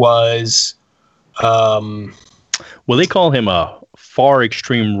 who was well, they call him a far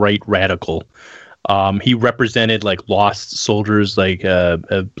extreme right radical. He represented like lost soldiers, like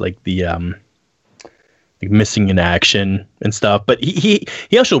the missing in action and stuff, but he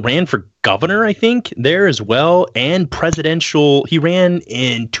also ran for governor, I think, there as well, and presidential. He ran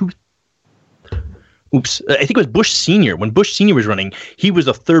in I think it was Bush Senior. When Bush Senior was running, he was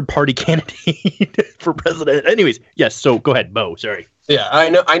a third party candidate for president. Anyways, yes. So go ahead, Bo. Sorry. Yeah, I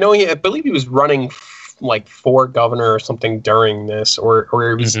know. I believe he was running like for governor or something during this, or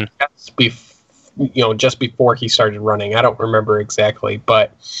it was just before he started running. I don't remember exactly,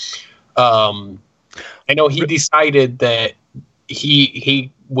 but I know he decided that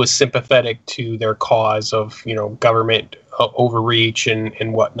he was sympathetic to their cause of, you know, government overreach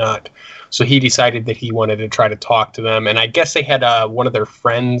and whatnot. So he decided that he wanted to try to talk to them. And I guess they had one of their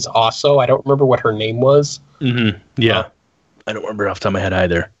friends also. I don't remember what her name was. Mm-hmm. Yeah. I don't remember off the top of my head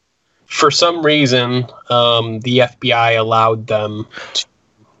either. For some reason, the FBI allowed them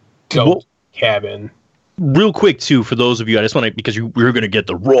to go to the cabin. Real quick, too, for those of you, I just want to, because we're going to get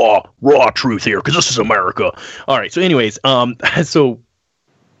the raw truth here, because this is America. All right. So anyways, so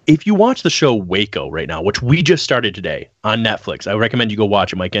if you watch the show Waco right now, which we just started today on Netflix, I recommend you go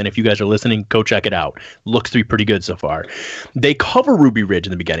watch it, Mike. And if you guys are listening, go check it out. Looks to be pretty good so far. They cover Ruby Ridge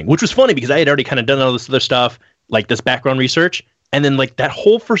in the beginning, which was funny because I had already kind of done all this other stuff, like this background research. And then like that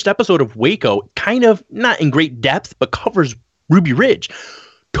whole first episode of Waco, kind of not in great depth, but covers Ruby Ridge.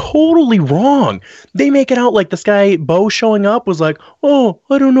 Totally wrong. They make it out like this guy Bo showing up was like, oh,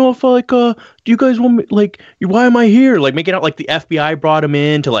 I don't know if like do you guys want me, like, why am I here? Like, make it out like the FBI brought him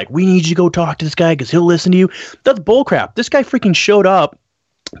in to like, we need you to go talk to this guy because he'll listen to you. That's bullcrap. This guy freaking showed up,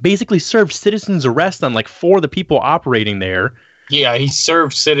 basically served citizen's arrest on like 4 of the people operating there. Yeah, he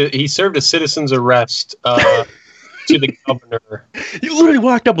served a citizen's arrest to the governor. He literally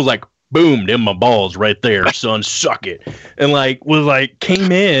walked up and was like, boom, them my balls right there, son, suck it. And came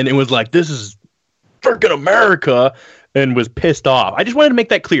in and was like, this is freaking America, and was pissed off. I just wanted to make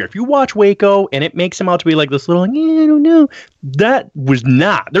that clear. If you watch Waco and it makes him out to be like this little, like, I don't know, that was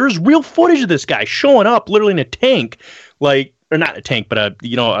not. There's real footage of this guy showing up literally in a tank, like, or not a tank, but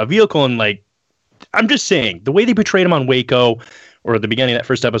a vehicle, and like, I'm just saying, the way they portrayed him on Waco, or at the beginning of that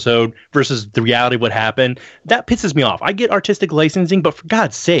first episode, versus the reality of what happened, that pisses me off. I get artistic licensing, but for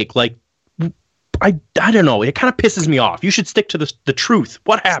God's sake, like, I don't know. It kind of pisses me off. You should stick to the truth.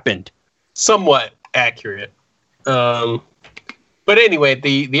 What happened? Somewhat accurate. But anyway,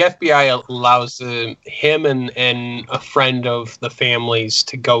 the FBI allows him and a friend of the families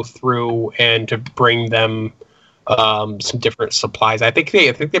to go through and to bring them some different supplies. I think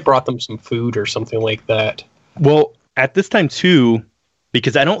they brought them some food or something like that. Well, at this time too,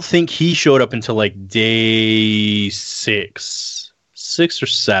 because I don't think he showed up until like day 6 or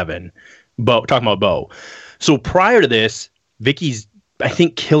 7. Bo, talking about Bo. So prior to this, Vicky's, I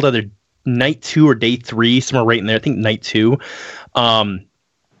think, killed either night 2 or day 3, somewhere right in there. I think night 2.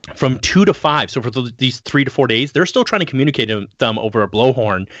 From 2 to 5. So for these 3 to 4 days, they're still trying to communicate to them over a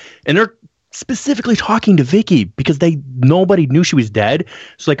blowhorn, and they're specifically talking to Vicky because nobody knew she was dead.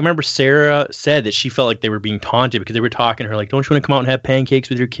 So like, I remember Sarah said that she felt like they were being taunted because they were talking to her like, don't you want to come out and have pancakes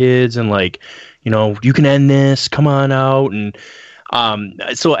with your kids, and like, you know, you can end this, come on out. And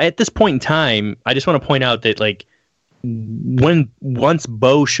so at this point in time, I just want to point out that like, once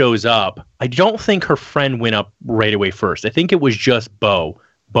Bo shows up, I don't think her friend went up right away first. I think it was just Bo.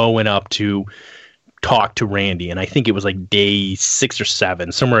 Bo went up to talk to Randy, and I think it was like day 6 or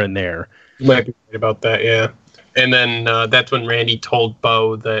 7, somewhere in there. You might be right about that, yeah. And then that's when Randy told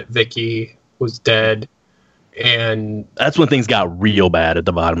Bo that Vicky was dead, and that's when things got real bad at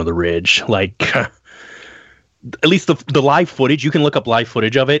the bottom of the ridge. Like, at least the live footage, you can look up live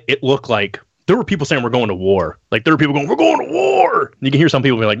footage of it. It looked like there were people saying we're going to war. Like, there were people going, we're going to war. And you can hear some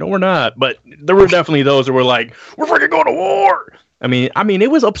people be like, no, we're not. But there were definitely those that were like, we're freaking going to war. I mean,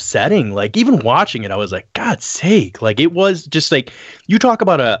 it was upsetting. Like, even watching it, I was like, God's sake. Like, it was just like, you talk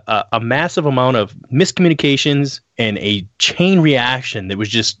about a massive amount of miscommunications and a chain reaction that was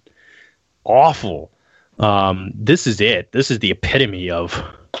just awful. This is it. This is the epitome of,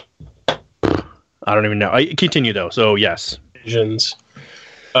 I don't even know. I continue though. So yes. Visions.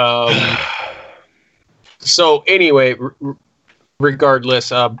 So anyway, regardless,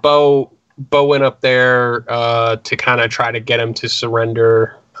 Bo went up there to kind of try to get him to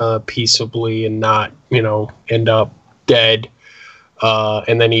surrender peaceably and not, end up dead.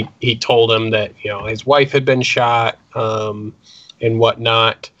 And then he told him that, his wife had been shot and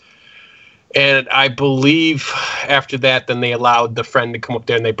whatnot. And I believe after that, then they allowed the friend to come up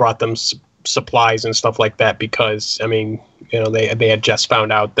there and they brought them supplies and stuff like that because, they had just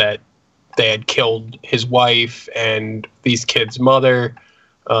found out that they had killed his wife and these kids' mother.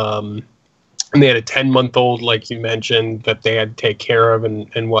 And they had a 10-month-old, like you mentioned, that they had to take care of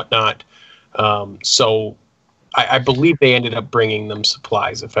and whatnot. So I believe they ended up bringing them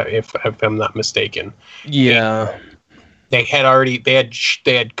supplies, if I'm not mistaken. Yeah. They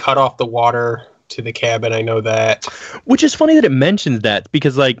had cut off the water to the cabin. I know that. Which is funny that it mentions that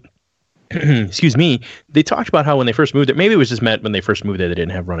because, like, excuse me, they talked about how when they first moved there, maybe it was just meant when they first moved there they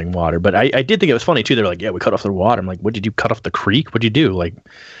didn't have running water. But I did think it was funny too. They were like, yeah, we cut off the water. I'm like, what did you cut off the creek? What'd you do? Like,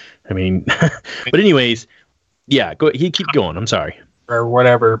 I mean, but anyways, yeah, keep going. I'm sorry. Or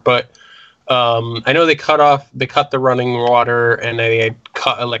whatever. But I know they cut the running water and they had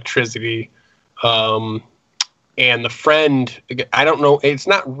cut electricity. And the friend, I don't know, it's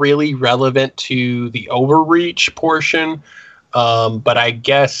not really relevant to the overreach portion, but I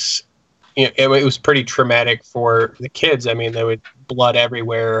guess it was pretty traumatic for the kids. I mean, there was blood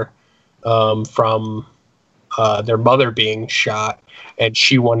everywhere from their mother being shot, and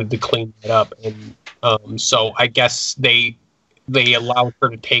she wanted to clean it up. And so I guess they allowed her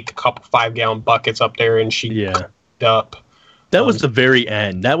to take a couple 5-gallon buckets up there, and she cleaned up. That was the very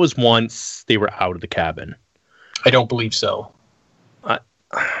end. That was once they were out of the cabin. I don't believe so.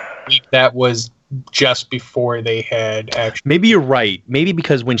 That was just before they had actually. Maybe you're right. Maybe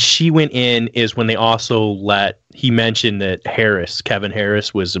because when she went in is when they also he mentioned that Kevin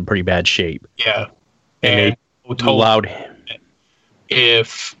Harris, was in pretty bad shape. Yeah. And they allowed him.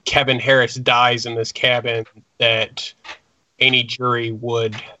 If Kevin Harris dies in this cabin, that any jury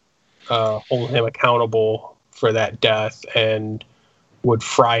would hold him accountable for that death and would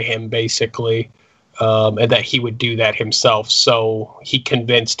fry him basically. And that he would do that himself. So he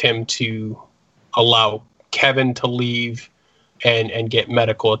convinced him to allow Kevin to leave and get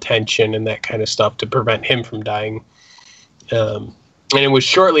medical attention and that kind of stuff to prevent him from dying. And it was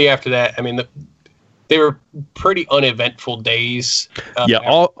shortly after that. I mean, they were pretty uneventful days.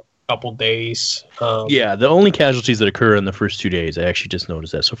 A couple days. The only casualties that occur in the first 2 days, I actually just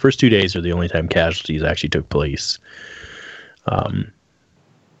noticed that. So first 2 days are the only time casualties actually took place.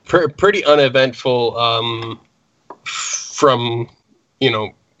 Pretty uneventful from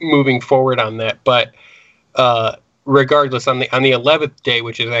moving forward on that, but regardless, on the 11th day,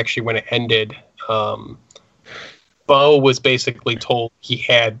 which is actually when it ended, Bo was basically told he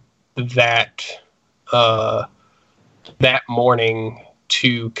had that morning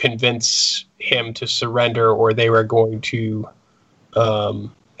to convince him to surrender, or they were going to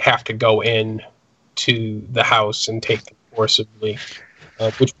have to go in to the house and take them forcibly.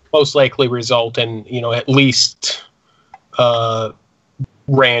 Which most likely result in, at least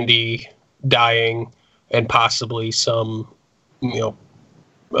Randy dying and possibly some,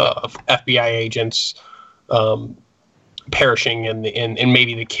 FBI agents perishing and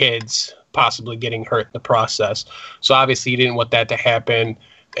maybe the kids possibly getting hurt in the process. So obviously he didn't want that to happen,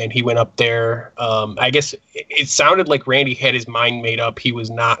 and he went up there. I guess it sounded like Randy had his mind made up. He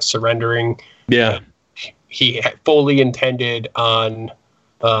was not surrendering. Yeah. He had fully intended on...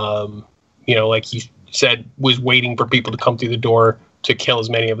 like he said, was waiting for people to come through the door to kill as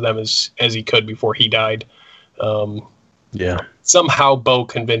many of them as he could before he died. Somehow Bo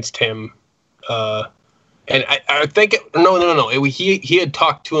convinced him. And I think, no. He had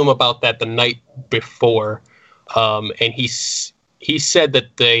talked to him about that the night before. And he said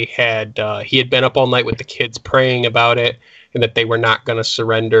that he had been up all night with the kids praying about it and that they were not going to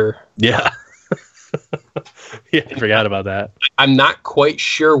surrender. Yeah. Yeah, I forgot about that. I'm not quite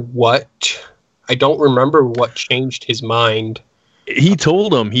sure I don't remember what changed his mind. He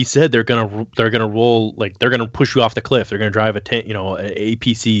told him, he said they're gonna roll, like they're gonna push you off the cliff. They're gonna drive an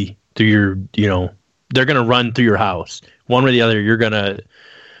APC through your, they're gonna run through your house. One way or the other, you're gonna,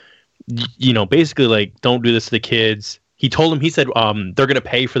 basically like, don't do this to the kids. He told him, he said, they're gonna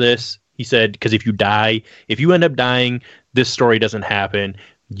pay for this. He said, because if you end up dying, this story doesn't happen.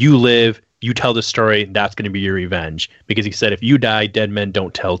 You live, you tell the story, that's going to be your revenge. Because he said, if you die, dead men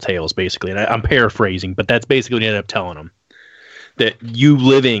don't tell tales, basically. And I'm paraphrasing, but that's basically what he ended up telling him. That you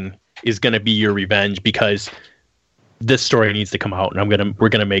living is going to be your revenge because this story needs to come out, and we're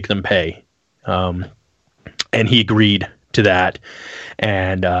going to make them pay. And he agreed to that.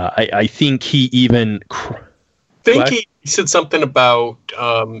 And I think he even... He said something about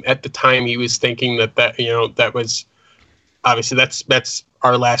at the time he was thinking that was obviously that's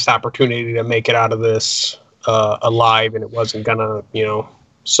our last opportunity to make it out of this alive, and it wasn't gonna,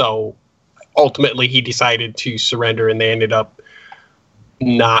 so ultimately he decided to surrender, and they ended up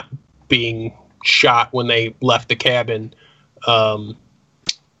not being shot when they left the cabin.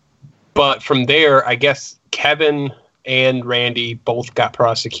 But from there, I guess Kevin and Randy both got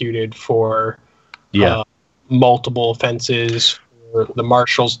prosecuted for multiple offenses for the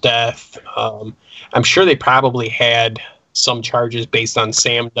marshal's death. I'm sure they probably had some charges based on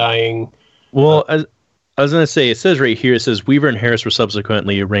Sam dying. Well, I was going to say, it says right here, it says Weaver and Harris were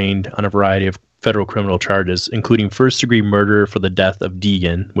subsequently arraigned on a variety of federal criminal charges, including first-degree murder for the death of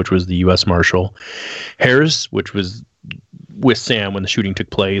Deegan, which was the U.S. Marshal. Harris, which was with Sam when the shooting took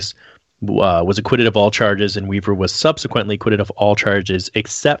place, was acquitted of all charges, and Weaver was subsequently acquitted of all charges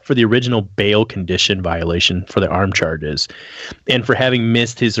except for the original bail condition violation for the armed charges and for having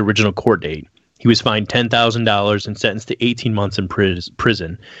missed his original court date. He was fined $10,000 and sentenced to 18 months in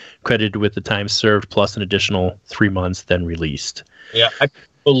prison, credited with the time served plus an additional 3 months, then released. Yeah, I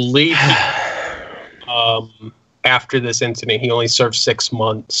believe after this incident, he only served 6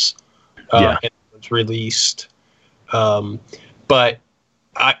 months and was released. But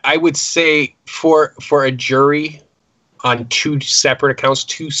I would say for a jury on two separate accounts,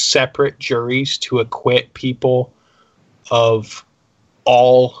 two separate juries to acquit people of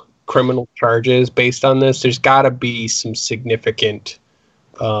all criminal charges based on this, there's got to be some significant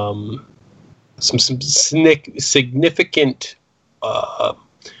significant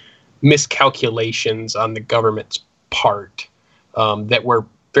miscalculations on the government's part that were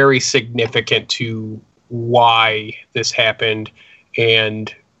very significant to why this happened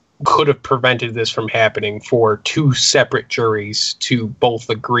and could have prevented this from happening for two separate juries to both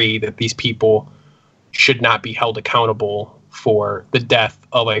agree that these people should not be held accountable for the death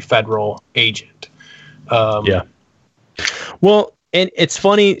of a federal agent. Well, and it's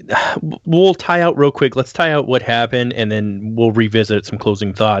funny, we'll tie out real quick. Let's tie out what happened, and then we'll revisit some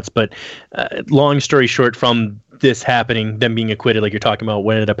closing thoughts. But long story short, from this happening, them being acquitted, like you're talking about,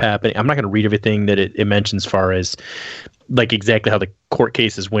 what ended up happening, I'm not going to read everything that it mentions as far as like exactly how the court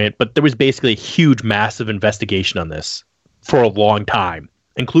cases went, but there was basically a huge, massive investigation on this for a long time,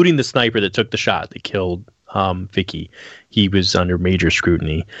 including the sniper that took the shot that killed Vicky. He was under major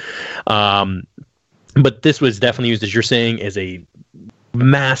scrutiny. But this was definitely used, as you're saying, as a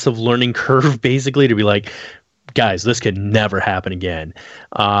massive learning curve, basically, to be like, guys, this could never happen again.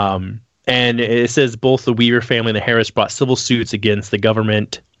 And it says both the Weaver family and the Harris brought civil suits against the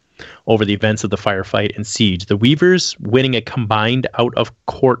government over the events of the firefight and siege. The Weavers winning a combined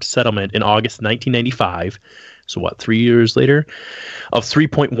out-of-court settlement in August 1995, so 3 years later, of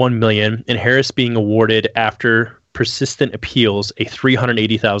 $3.1 million, and Harris being awarded, after persistent appeals, a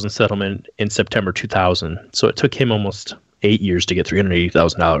 $380,000 settlement in September 2000. So it took him almost 8 years to get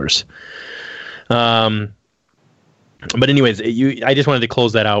 $380,000. But anyways, I just wanted to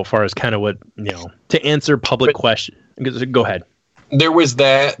close that out as far as kind of what, to answer public questions. Go ahead. There was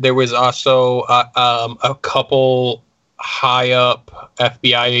that. There was also a couple high up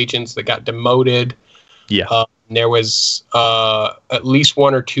FBI agents that got demoted. Yeah. There was at least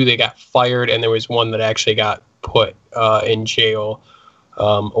one or two that got fired, and there was one that actually got put in jail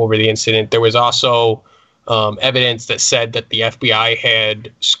over the incident. There was also evidence that said that the FBI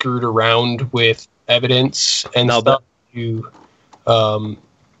had screwed around with evidence and stuff to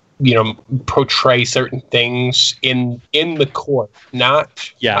portray certain things in the court,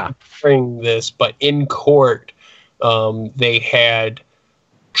 not during this, but in court. They had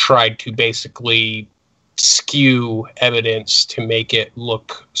tried to basically skew evidence to make it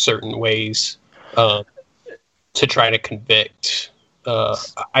look certain ways to try to convict.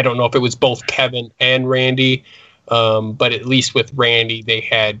 I don't know if it was both Kevin and Randy, but at least with Randy, they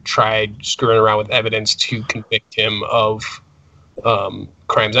had tried screwing around with evidence to convict him of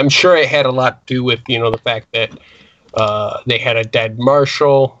crimes. I'm sure it had a lot to do with, the fact that they had a dead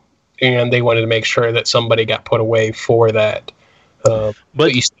marshal and they wanted to make sure that somebody got put away for that.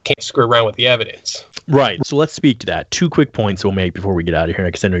 But you can't screw around with the evidence. Right. So let's speak to that. 2 quick points we'll make before we get out of here,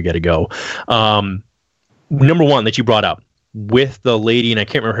 because I know we got to go. Number one that you brought up with the lady, and I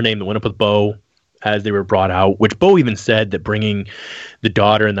can't remember her name, that went up with Bo as they were brought out, which Bo even said that bringing the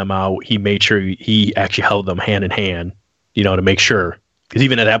daughter and them out, he made sure he actually held them hand in hand, to make sure. Because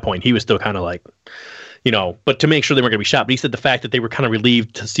even at that point, he was still kind of like, but to make sure they weren't going to be shot. But he said the fact that they were kind of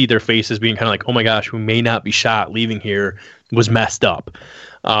relieved to see their faces being kind of like, oh my gosh, we may not be shot leaving here was messed up.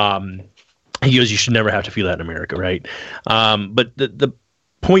 He goes, you should never have to feel that in America, right? But the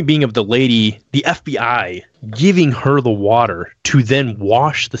point being of the lady, the FBI giving her the water to then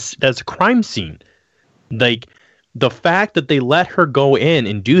wash as a crime scene. Like, the fact that they let her go in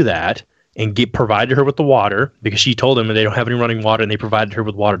and do that and provided her with the water, because she told them they don't have any running water, and they provided her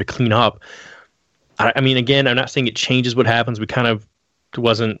with water to clean up. I mean, again, I'm not saying it changes what happens. We kind of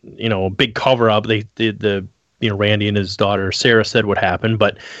wasn't, a big cover up. They did Randy and his daughter Sarah said what happened,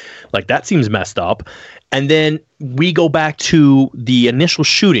 but like that seems messed up. And then we go back to the initial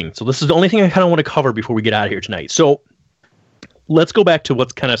shooting. So this is the only thing I kind of want to cover before we get out of here tonight. So let's go back to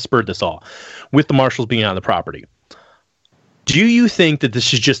what's kind of spurred this all with the marshals being on the property. Do you think that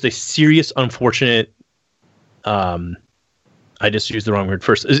this is just a serious, unfortunate, I just used the wrong word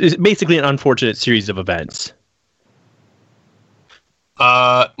first. It's basically an unfortunate series of events?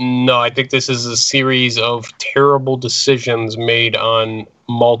 No, I think this is a series of terrible decisions made on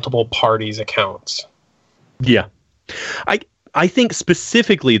multiple parties' accounts. Yeah. I think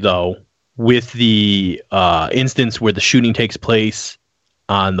specifically, though, with the instance where the shooting takes place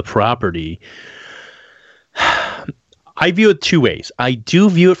on the property, I view it two ways. I do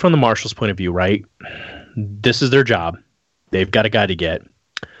view it from the marshal's point of view, right? This is their job. They've got a guy to get.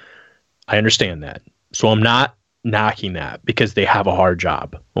 I understand that. So I'm not knocking that because they have a hard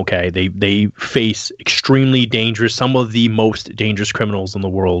job. Okay. They face extremely dangerous, some of the most dangerous criminals in the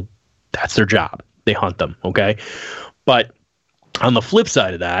world. That's their job. They hunt them. Okay. But on the flip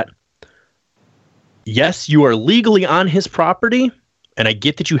side of that, yes, you are legally on his property. And I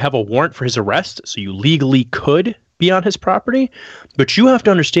get that you have a warrant for his arrest. So you legally could be on his property, but you have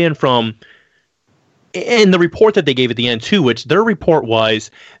to understand and the report that they gave at the end too, which their report was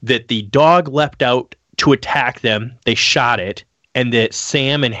that the dog leapt out to attack them. They shot it, and that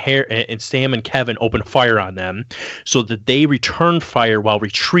Sam and Kevin opened fire on them, so that they returned fire while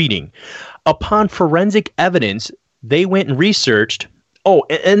retreating. Upon forensic evidence, they went and researched. Oh,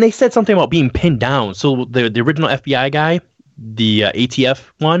 and they said something about being pinned down. So the original FBI guy, the ATF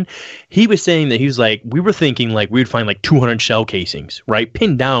one, he was saying that he was like, we were thinking like we would find like 200 shell casings, right?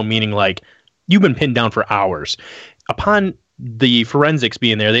 Pinned down meaning like you've been pinned down for hours. Upon the forensics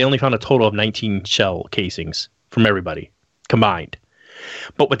being there, they only found a total of 19 shell casings from everybody combined.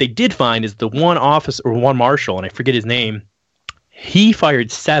 But what they did find is the one officer or one marshal, and I forget his name, he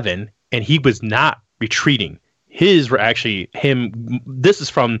fired 7 and he was not retreating. His were actually him. This is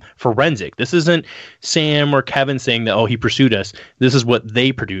from forensic. This isn't Sam or Kevin saying that, oh, he pursued us. This is what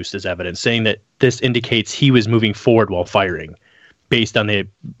they produced as evidence, saying that this indicates he was moving forward while firing. Based on I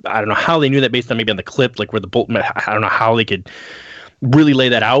don't know how they knew that, based on maybe on the clip, like where the bolt, I don't know how they could really lay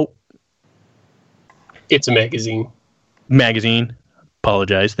that out. It's a magazine.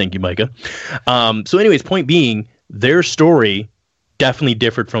 Apologize. Thank you, Micah. So anyways, point being, their story definitely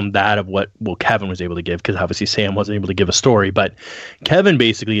differed from that of what Kevin was able to give, because obviously Sam wasn't able to give a story, but Kevin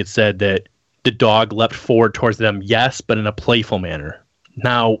basically had said that the dog leapt forward towards them, yes, but in a playful manner.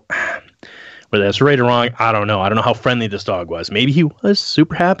 Now, whether that's right or wrong, I don't know. I don't know how friendly this dog was. Maybe he was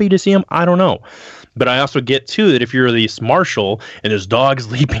super happy to see him. I don't know. But I also get, too, that if you're this marshal and this dog's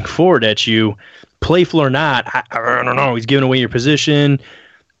leaping forward at you, playful or not, I don't know. He's giving away your position.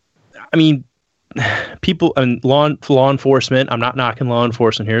 I mean, people and law enforcement, I'm not knocking law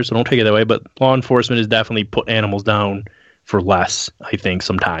enforcement here, so don't take it that way, but law enforcement has definitely put animals down for less, I think,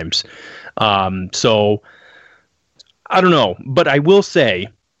 sometimes. So, I don't know. But I will say,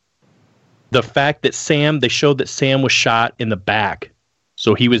 the fact that they showed that Sam was shot in the back,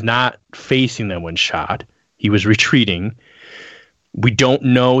 so he was not facing them when shot. He was retreating. We don't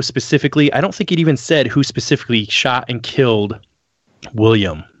know specifically. I don't think it even said who specifically shot and killed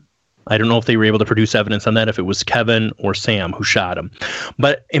William. I don't know if they were able to produce evidence on that, if it was Kevin or Sam who shot him.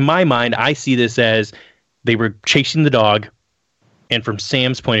 But in my mind, I see this as they were chasing the dog, and from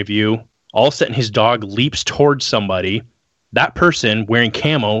Sam's point of view, all of a sudden his dog leaps towards somebody. That person wearing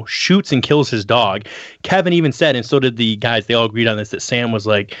camo shoots and kills his dog. Kevin even said, and so did the guys, they all agreed on this, that Sam was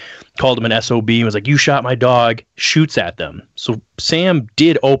like, called him an SOB and was like, you shot my dog, shoots at them. So Sam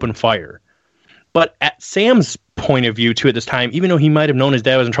did open fire. But at Sam's point of view, too, at this time, even though he might have known his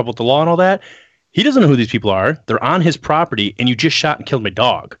dad was in trouble with the law and all that, he doesn't know who these people are. They're on his property, and you just shot and killed my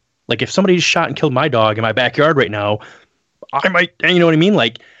dog. Like, if somebody just shot and killed my dog in my backyard right now, I might, you know what I mean?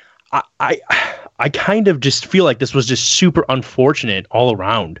 Like, I kind of just feel like this was just super unfortunate all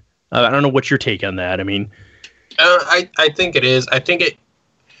around. I don't know what's your take on that. I mean, I think it is. I think it.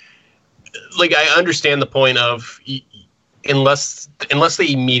 Like, I understand the point of unless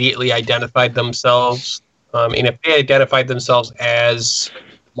they immediately identified themselves, and if they identified themselves as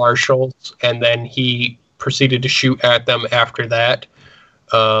marshals and then he proceeded to shoot at them after that,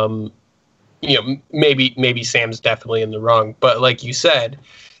 maybe Sam's definitely in the wrong. But like you said,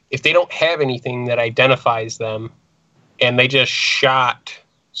 if they don't have anything that identifies them and they just shot,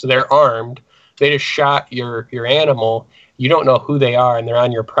 so they're armed, they just shot your animal, you don't know who they are and they're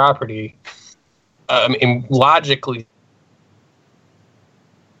on your property, and logically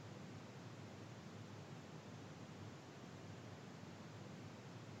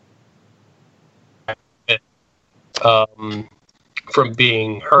from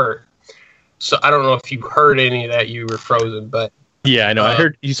being hurt. So I don't know if you heard any of that. You were frozen, but yeah, I know. I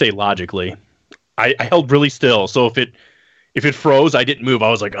heard you say logically. I held really still, so if it froze, I didn't move. I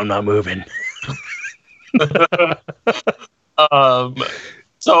was like, I'm not moving.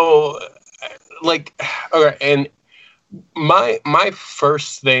 So, like, okay, and my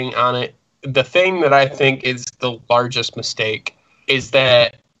first thing on it, the thing that I think is the largest mistake is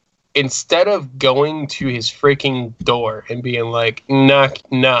that instead of going to his freaking door and being like, knock,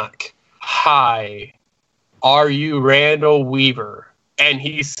 knock, hi, are you Randall Weaver? And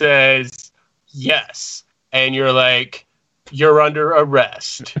he says, yes. And you're like, you're under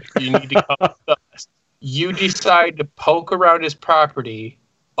arrest. You need to come with us. You decide to poke around his property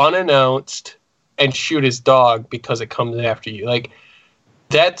unannounced and shoot his dog because it comes after you. Like,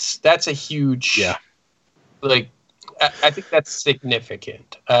 that's a huge, like, I think that's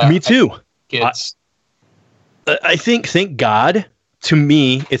significant. Me too. I think, thank God, to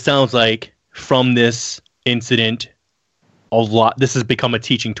me, it sounds like from this incident, this has become a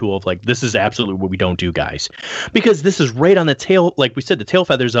teaching tool of like, this is absolutely what we don't do, guys. Because this is right on the tail, like we said, the tail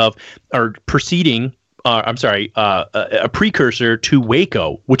feathers of our proceeding. A precursor to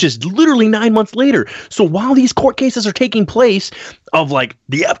Waco, which is literally 9 months later. So while these court cases are taking place of like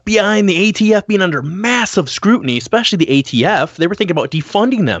the FBI and the ATF being under massive scrutiny, especially the ATF, they were thinking about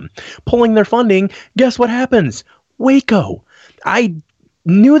defunding them, pulling their funding. Guess what happens? Waco. I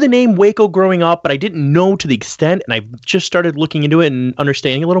knew the name Waco growing up, but I didn't know to the extent, and I just started looking into it and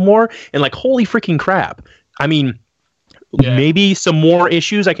understanding a little more, and like, holy freaking crap. I mean, maybe some more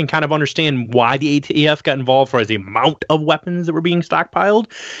issues. I can kind of understand why the ATF got involved for as the amount of weapons that were being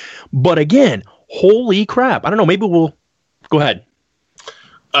stockpiled. But again, holy crap. I don't know. Maybe we'll go ahead.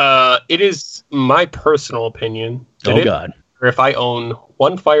 It is my personal opinion. God. If I own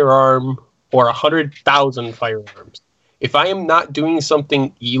one firearm or 100,000 firearms, if I am not doing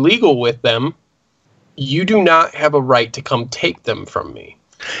something illegal with them, you do not have a right to come take them from me.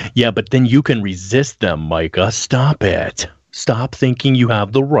 Yeah, but then you can resist them, Micah. Stop it. Stop thinking you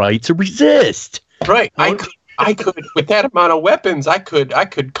have the right to resist. Right. I could with that amount of weapons, I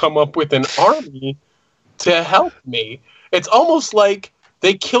could come up with an army to help me. It's almost like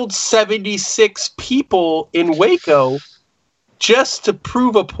they killed 76 people in Waco just to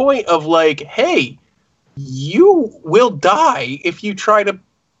prove a point of like, hey, you will die if you try to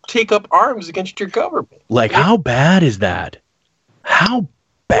take up arms against your government. Like, how bad is that? How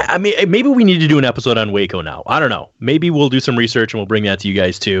I mean, maybe we need to do an episode on Waco now. I don't know. Maybe we'll do some research and we'll bring that to you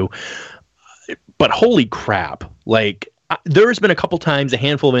guys too. But holy crap. Like, there's been a couple times, a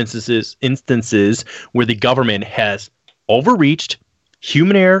handful of instances where the government has overreached.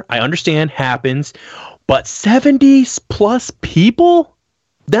 Human error, I understand, happens. But 70 plus people?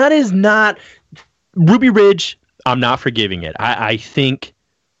 That is not... Ruby Ridge, I'm not forgiving it. I think...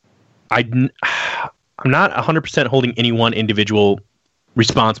 I'm not 100% holding any one individual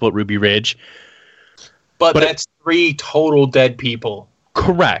responsible at Ruby Ridge. But that's 3 total dead people.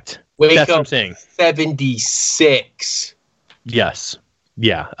 Correct. Wake That's up what I'm saying. 76. Yes.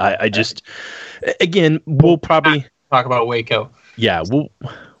 Yeah. I just, again, we'll probably talk about Waco. Yeah.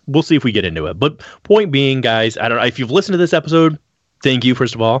 We'll see if we get into it. But point being, guys, I don't know if you've listened to this episode. Thank you,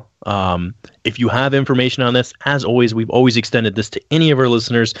 first of all. If you have information on this, as always, we've always extended this to any of our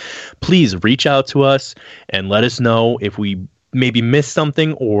listeners. Please reach out to us and let us know if we maybe missed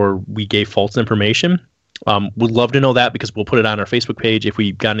something or we gave false information. We'd love to know that because we'll put it on our Facebook page if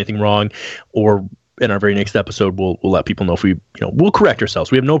we got anything wrong, or in our very next episode, we'll let people know if we, we'll correct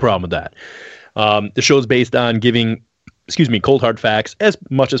ourselves. We have no problem with that. The show is based on giving, cold hard facts as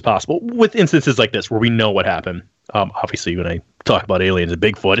much as possible with instances like this where we know what happened. Obviously, when I talk about aliens and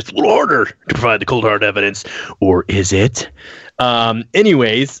Bigfoot, it's a little harder to provide the cold hard evidence, or is it?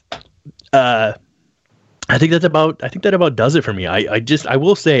 Anyways, I think that about does it for me. I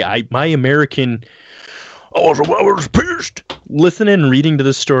will say my American I was pissed. Listening and reading to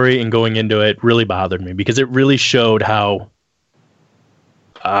this story and going into it really bothered me because it really showed how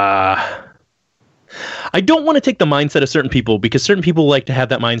I don't want to take the mindset of certain people because certain people like to have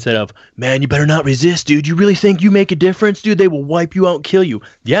that mindset of, man, you better not resist, dude. You really think you make a difference, dude? They will wipe you out and kill you.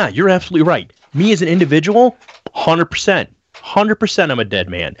 Yeah, you're absolutely right. Me as an individual, 100%. 100% I'm a dead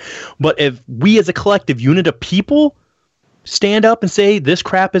man. But if we as a collective unit of people stand up and say this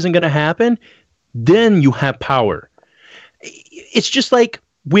crap isn't going to happen, then you have power. It's just like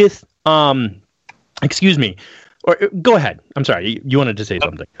with, excuse me, or go ahead. I'm sorry. You wanted to say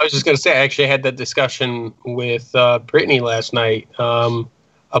something. I was just going to say, I actually had that discussion with Brittany last night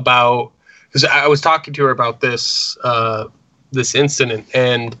about, because I was talking to her about this this incident,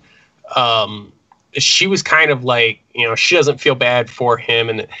 and she was kind of like, you know, she doesn't feel bad for him,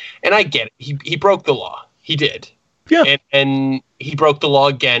 and I get it. He broke the law. He did. Yeah. And he broke the law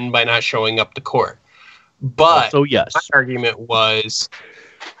again by not showing up to court. But so yes, my argument was,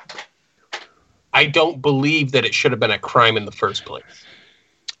 I don't believe that it should have been a crime in the first place.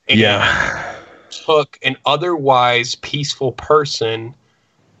 And yeah. Took an otherwise peaceful person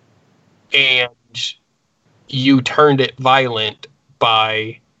and you turned it violent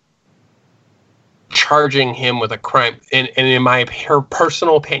by charging him with a crime. And in my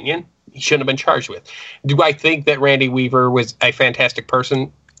personal opinion, he shouldn't have been charged with. Do I think that Randy Weaver was a fantastic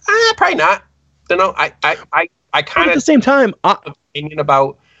person? Probably not. You know, I kind of at the same time opinion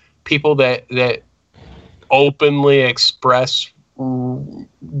about people that openly express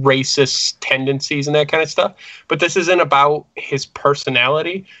racist tendencies and that kind of stuff. But this isn't about his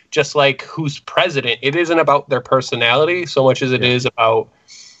personality, just like who's president. It isn't about their personality so much as it is about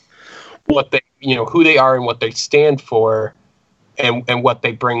what they, you know, who they are and what they stand for and what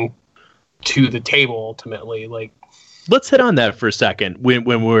they bring to the table ultimately. Like, let's hit on that for a second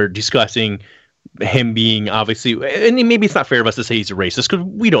when we're discussing him being obviously, and maybe it's not fair of us to say he's a racist because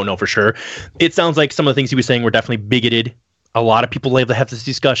we don't know for sure. It sounds like some of the things he was saying were definitely bigoted. A lot of people like to have this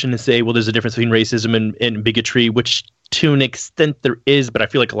discussion and say, well, there's a difference between racism and bigotry, which to an extent there is, but I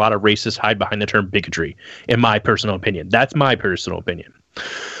feel like a lot of racists hide behind the term bigotry, in my personal opinion. That's my personal opinion.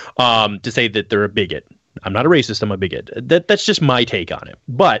 To say that they're a bigot. I'm not a racist, I'm a bigot. That's just my take on it.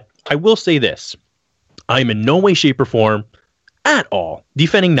 But I will say this. I'm in no way, shape, or form at all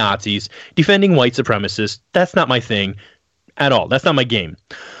defending Nazis, defending white supremacists. That's not my thing at all. That's not my game.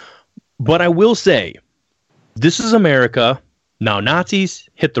 But I will say, this is America. Now Nazis,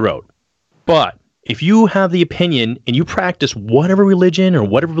 hit the road. But if you have the opinion and you practice whatever religion or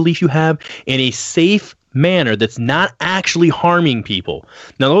whatever belief you have in a safe manner that's not actually harming people.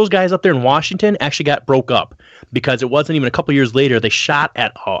 Now, those guys up there in Washington actually got broke up because it wasn't even a couple years later. They shot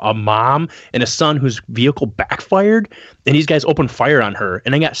at a mom and a son whose vehicle backfired, and these guys opened fire on her,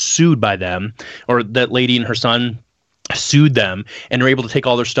 and they got sued by them, or that lady and her son sued them, and they're able to take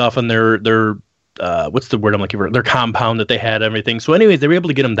all their stuff and their what's the word I'm looking for? Their compound that they had, everything. So anyways, they were able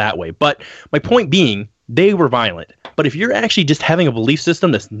to get them that way. But my point being, they were violent. But if you're actually just having a belief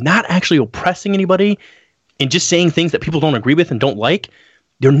system that's not actually oppressing anybody and just saying things that people don't agree with and don't like,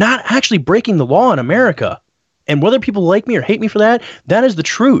 you're not actually breaking the law in America. And whether people like me or hate me for that, that is the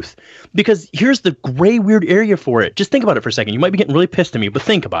truth. Because here's the gray, weird area for it. Just think about it for a second. You might be getting really pissed at me, but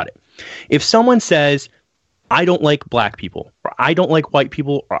think about it. If someone says, I don't like black people, or I don't like white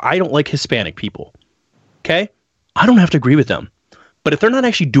people, or I don't like Hispanic people, okay? I don't have to agree with them. But if they're not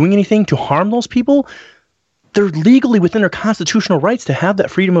actually doing anything to harm those people, they're legally within their constitutional rights to have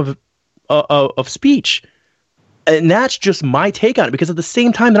that freedom of speech. And that's just my take on it, because at the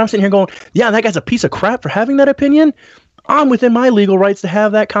same time that I'm sitting here going, yeah, that guy's a piece of crap for having that opinion, I'm within my legal rights to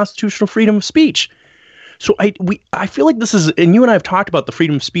have that constitutional freedom of speech. So I feel like this is, and you and I have talked about the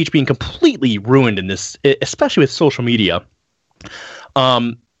freedom of speech being completely ruined in this, especially with social media.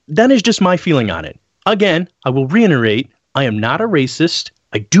 That is just my feeling on it. Again, I will reiterate, I am not a racist.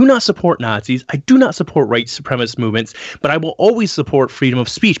 I do not support Nazis. I do not support white supremacist movements, but I will always support freedom of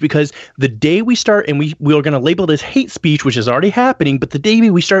speech, because the day we start, and we are going to label this hate speech, which is already happening, but the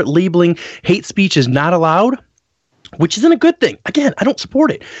day we start labeling hate speech as not allowed, which isn't a good thing. Again, I don't support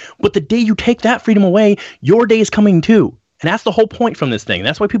it. But the day you take that freedom away, your day is coming too. And that's the whole point from this thing.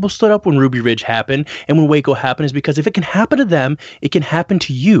 That's why people stood up when Ruby Ridge happened and when Waco happened, is because if it can happen to them, it can happen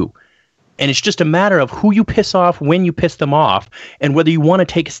to you. And it's just a matter of who you piss off, when you piss them off, and whether you want to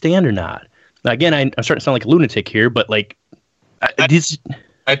take a stand or not. Now, again, I'm starting to sound like a lunatic here, but like, I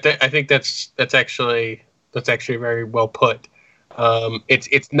think that's actually very well put.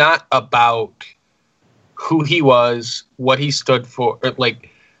 It's not about who he was, what he stood for. Like,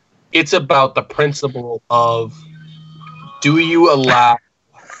 it's about the principle of, do you allow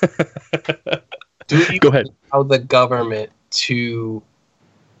Do you Go ahead. allow the government to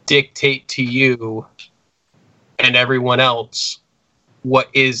dictate to you and everyone else what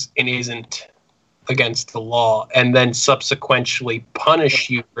is and isn't against the law, and then subsequently punish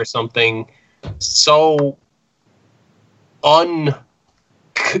you for something so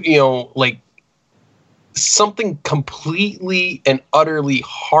like something completely and utterly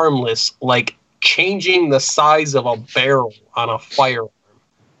harmless, like changing the size of a barrel on a firearm?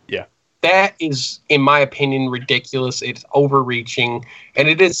 Yeah. That is, in my opinion, ridiculous. It's overreaching, and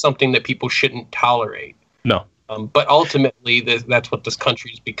it is something that people shouldn't tolerate. No. But ultimately, that's what this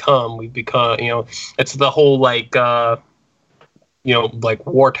country's become. We've become, it's the whole like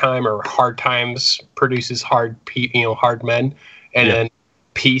wartime or hard times produces hard men, and then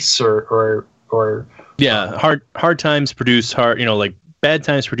peace or hard times produce hard, like bad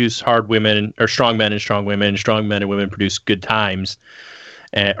times produce hard women, or strong men and strong women. Strong men and women produce good times,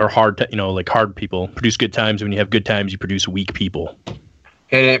 or hard people produce good times. When you have good times, you produce weak people.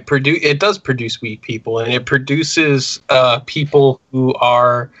 And it does produce weak people, and it produces people who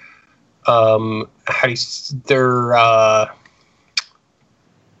are I'm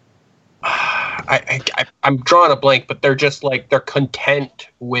drawing a blank, but they're just like, they're content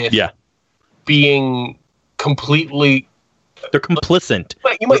with being completely. They're complicit.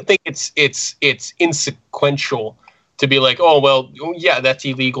 You might think it's insequential to be like, oh well, yeah, that's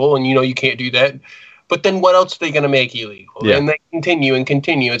illegal, and you can't do that. But then what else are they going to make illegal? Yeah. And they continue and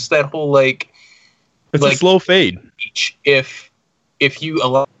continue. It's that whole it's a slow fade. If you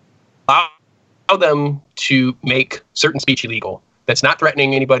allow them to make certain speech illegal, that's not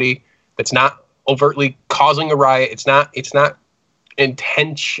threatening anybody, that's not overtly causing a riot, it's not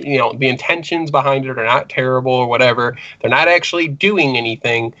intention, the intentions behind it are not terrible or whatever. They're not actually doing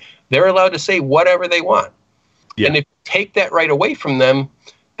anything. They're allowed to say whatever they want. Yeah. And if you take that right away from them,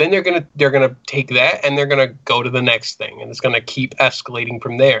 then they're gonna take that and they're gonna go to the next thing, and it's gonna keep escalating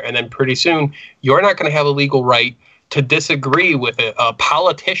from there. And then pretty soon, you're not gonna have a legal right to disagree with a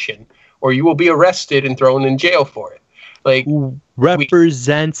politician, or you will be arrested and thrown in jail for it. Like, who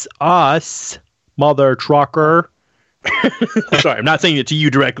represents us, mother trucker. Sorry, I'm not saying it to you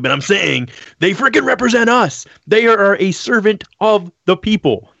directly, but I'm saying they freaking represent us. They are a servant of the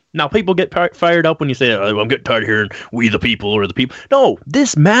people. Now, people get fired up when you say, oh, I'm getting tired of hearing we the people or the people. No,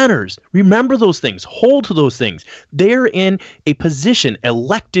 this matters. Remember those things. Hold to those things. They're in a position,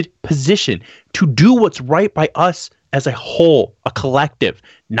 elected position, to do what's right by us as a whole, a collective,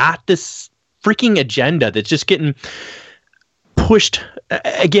 not this freaking agenda that's just getting pushed.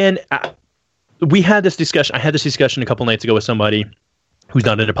 Again, we had this discussion. I had this discussion a couple nights ago with somebody who's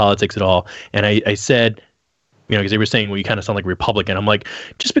not into politics at all. And I said, because they were saying, well, you kind of sound like a Republican. I'm like,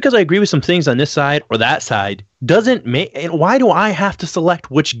 just because I agree with some things on this side or that side doesn't make, and why do I have to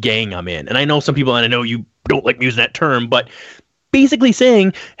select which gang I'm in? And I know some people, and I know you don't like me using that term, but basically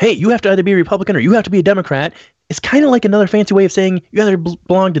saying, hey, you have to either be a Republican or you have to be a Democrat is kind of like another fancy way of saying you either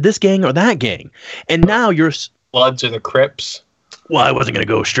belong to this gang or that gang. And now you're... Bloods or the Crips? Well, I wasn't going to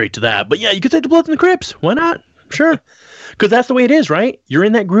go straight to that, but yeah, you could say the Bloods and the Crips. Why not? Sure. Because that's the way it is, right? You're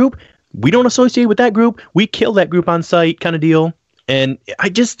in that group. We don't associate with that group. We kill that group on sight, kind of deal. And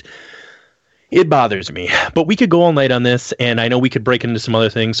it bothers me. But we could go all night on this, and I know we could break into some other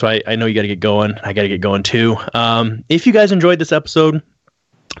things, so I know you got to get going. I got to get going too. If you guys enjoyed this episode,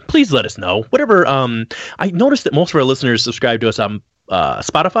 please let us know. Whatever. I noticed that most of our listeners subscribe to us on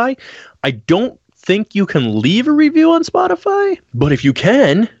Spotify. I don't think you can leave a review on Spotify, but if you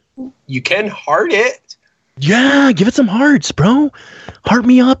can heart it. Yeah, give it some hearts, bro. Heart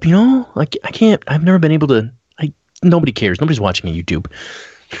me up, I can't. I've never been able to. Nobody cares. Nobody's watching on YouTube.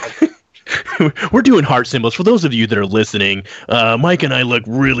 We're doing heart symbols. For those of you that are listening, Mike and I look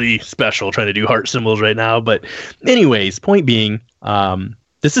really special trying to do heart symbols right now. But anyways, point being,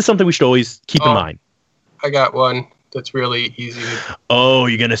 this is something we should always keep in mind. I got one that's really easy. Oh,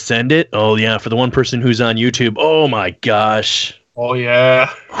 you're going to send it? Oh, yeah, for the one person who's on YouTube. Oh, my gosh. Oh,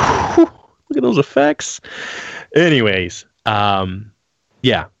 yeah. Look at those effects. Anyways,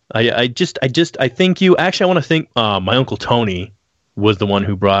 yeah, I thank you. Actually, I want to thank my Uncle Tony was the one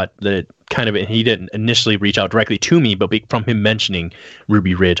who brought the kind of, and he didn't initially reach out directly to me, but from him mentioning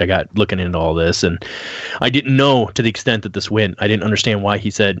Ruby Ridge, I got looking into all this, and I didn't know to the extent that this went. I didn't understand why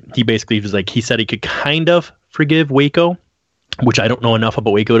he said he said he could kind of forgive Waco, which I don't know enough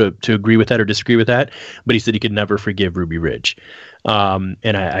about Waco to agree with that or disagree with that, but he said he could never forgive Ruby Ridge. And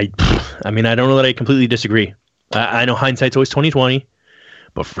I mean, I don't know that I completely disagree. I know hindsight's always 20/20,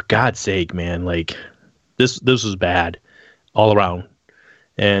 but for God's sake, man, like this was bad all around.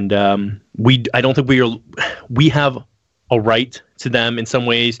 And I don't think we have a right to them in some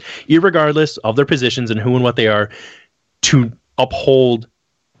ways, irregardless of their positions and who and what they are, to uphold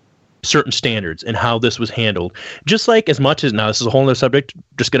certain standards and how this was handled. Just like as much as, now this is a whole other subject,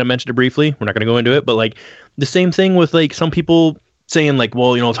 just going to mention it briefly. We're not going to go into it, but like the same thing with like some people saying like,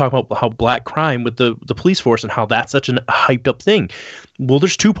 well, you know, talk about how black crime with the police force and how that's such a hyped up thing. Well,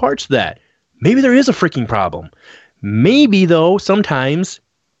 there's two parts to that. Maybe there is a freaking problem. Maybe though, sometimes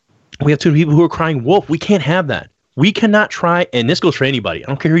we have two people who are crying wolf. We can't have that. We cannot try, and this goes for anybody. I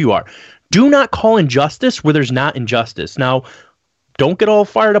don't care who you are. Do not call injustice where there's not injustice. Now, don't get all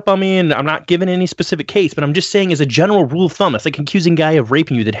fired up on me, and I'm not giving any specific case, but I'm just saying as a general rule of thumb, it's like accusing a guy of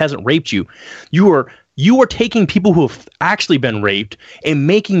raping you that hasn't raped you. You are taking people who have actually been raped and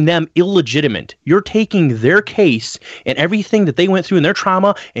making them illegitimate. You're taking their case and everything that they went through and their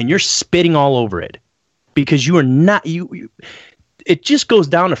trauma, and you're spitting all over it because you are not you. It just goes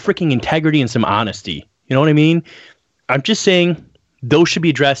down to freaking integrity and some honesty. You know what I mean? I'm just saying those should be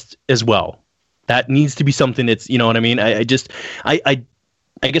addressed as well. That needs to be something that's, you know what I mean? I guess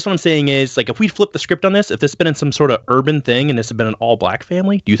what I'm saying is, like, if we flip the script on this, if this had been in some sort of urban thing and this had been an all-black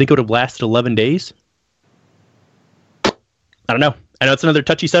family, do you think it would have lasted 11 days? I don't know. I know it's another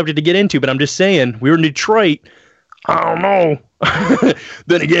touchy subject to get into, but I'm just saying, we were in Detroit. I don't know.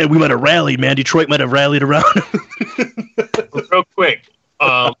 Then again, we might have rallied, man. Detroit might have rallied around. Real quick.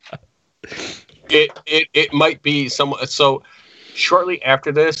 It might be somewhat. So shortly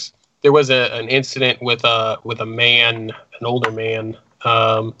after this, there was an incident with a man, an older man.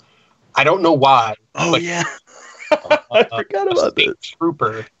 I don't know why. Oh yeah, I forgot about this.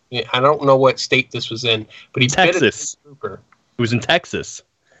 Trooper. I don't know what state this was in, but he bit a trooper. It was in Texas.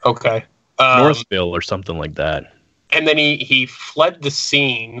 Okay, Northville or something like that. And then he fled the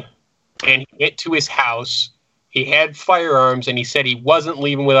scene, and he went to his house. He had firearms, and he said he wasn't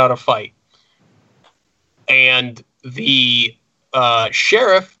leaving without a fight. And the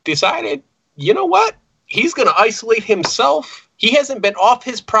sheriff decided, you know what? He's going to isolate himself. He hasn't been off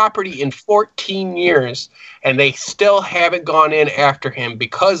his property in 14 years, and they still haven't gone in after him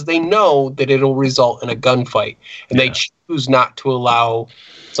because they know that it'll result in a gunfight. And they choose not to allow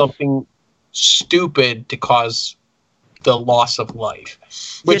something stupid to cause the loss of life.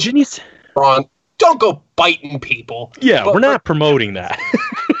 Which is wrong. Don't go biting people. Yeah, we're not promoting that.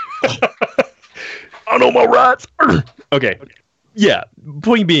 I know my rights. Okay. Yeah.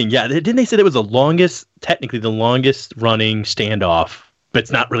 Point being, didn't they say that was technically the longest running standoff, but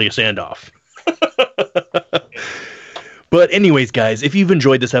it's not really a standoff. But anyways, guys, if you've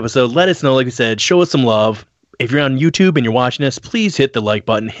enjoyed this episode, let us know. Like I said, show us some love. If you're on YouTube and you're watching us, please hit the like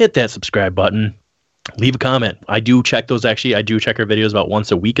button, hit that subscribe button. Leave a comment. I do check those, actually. I do check our videos about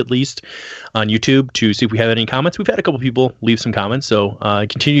once a week at least on YouTube to see if we have any comments. We've had a couple people leave some comments, so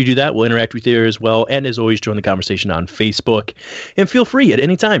continue to do that. We'll interact with you there as well. And as always, join the conversation on Facebook. And feel free at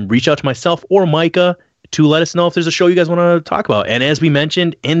any time, reach out to myself or Micah to let us know if there's a show you guys want to talk about. And as we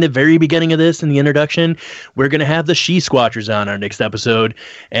mentioned in the very beginning of this, in the introduction, we're going to have the She Squatchers on our next episode,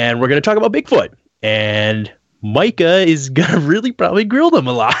 and we're going to talk about Bigfoot. And Micah is going to really probably grill them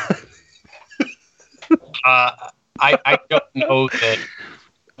a lot. I don't know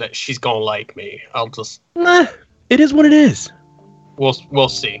that she's gonna like me. I'll just. It is what it is. We'll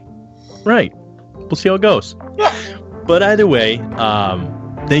see. Right. We'll see how it goes. Yeah. But either way,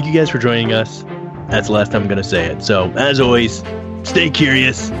 thank you guys for joining us. That's the last time I'm gonna say it. So as always, stay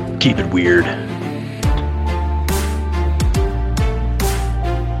curious, keep it weird.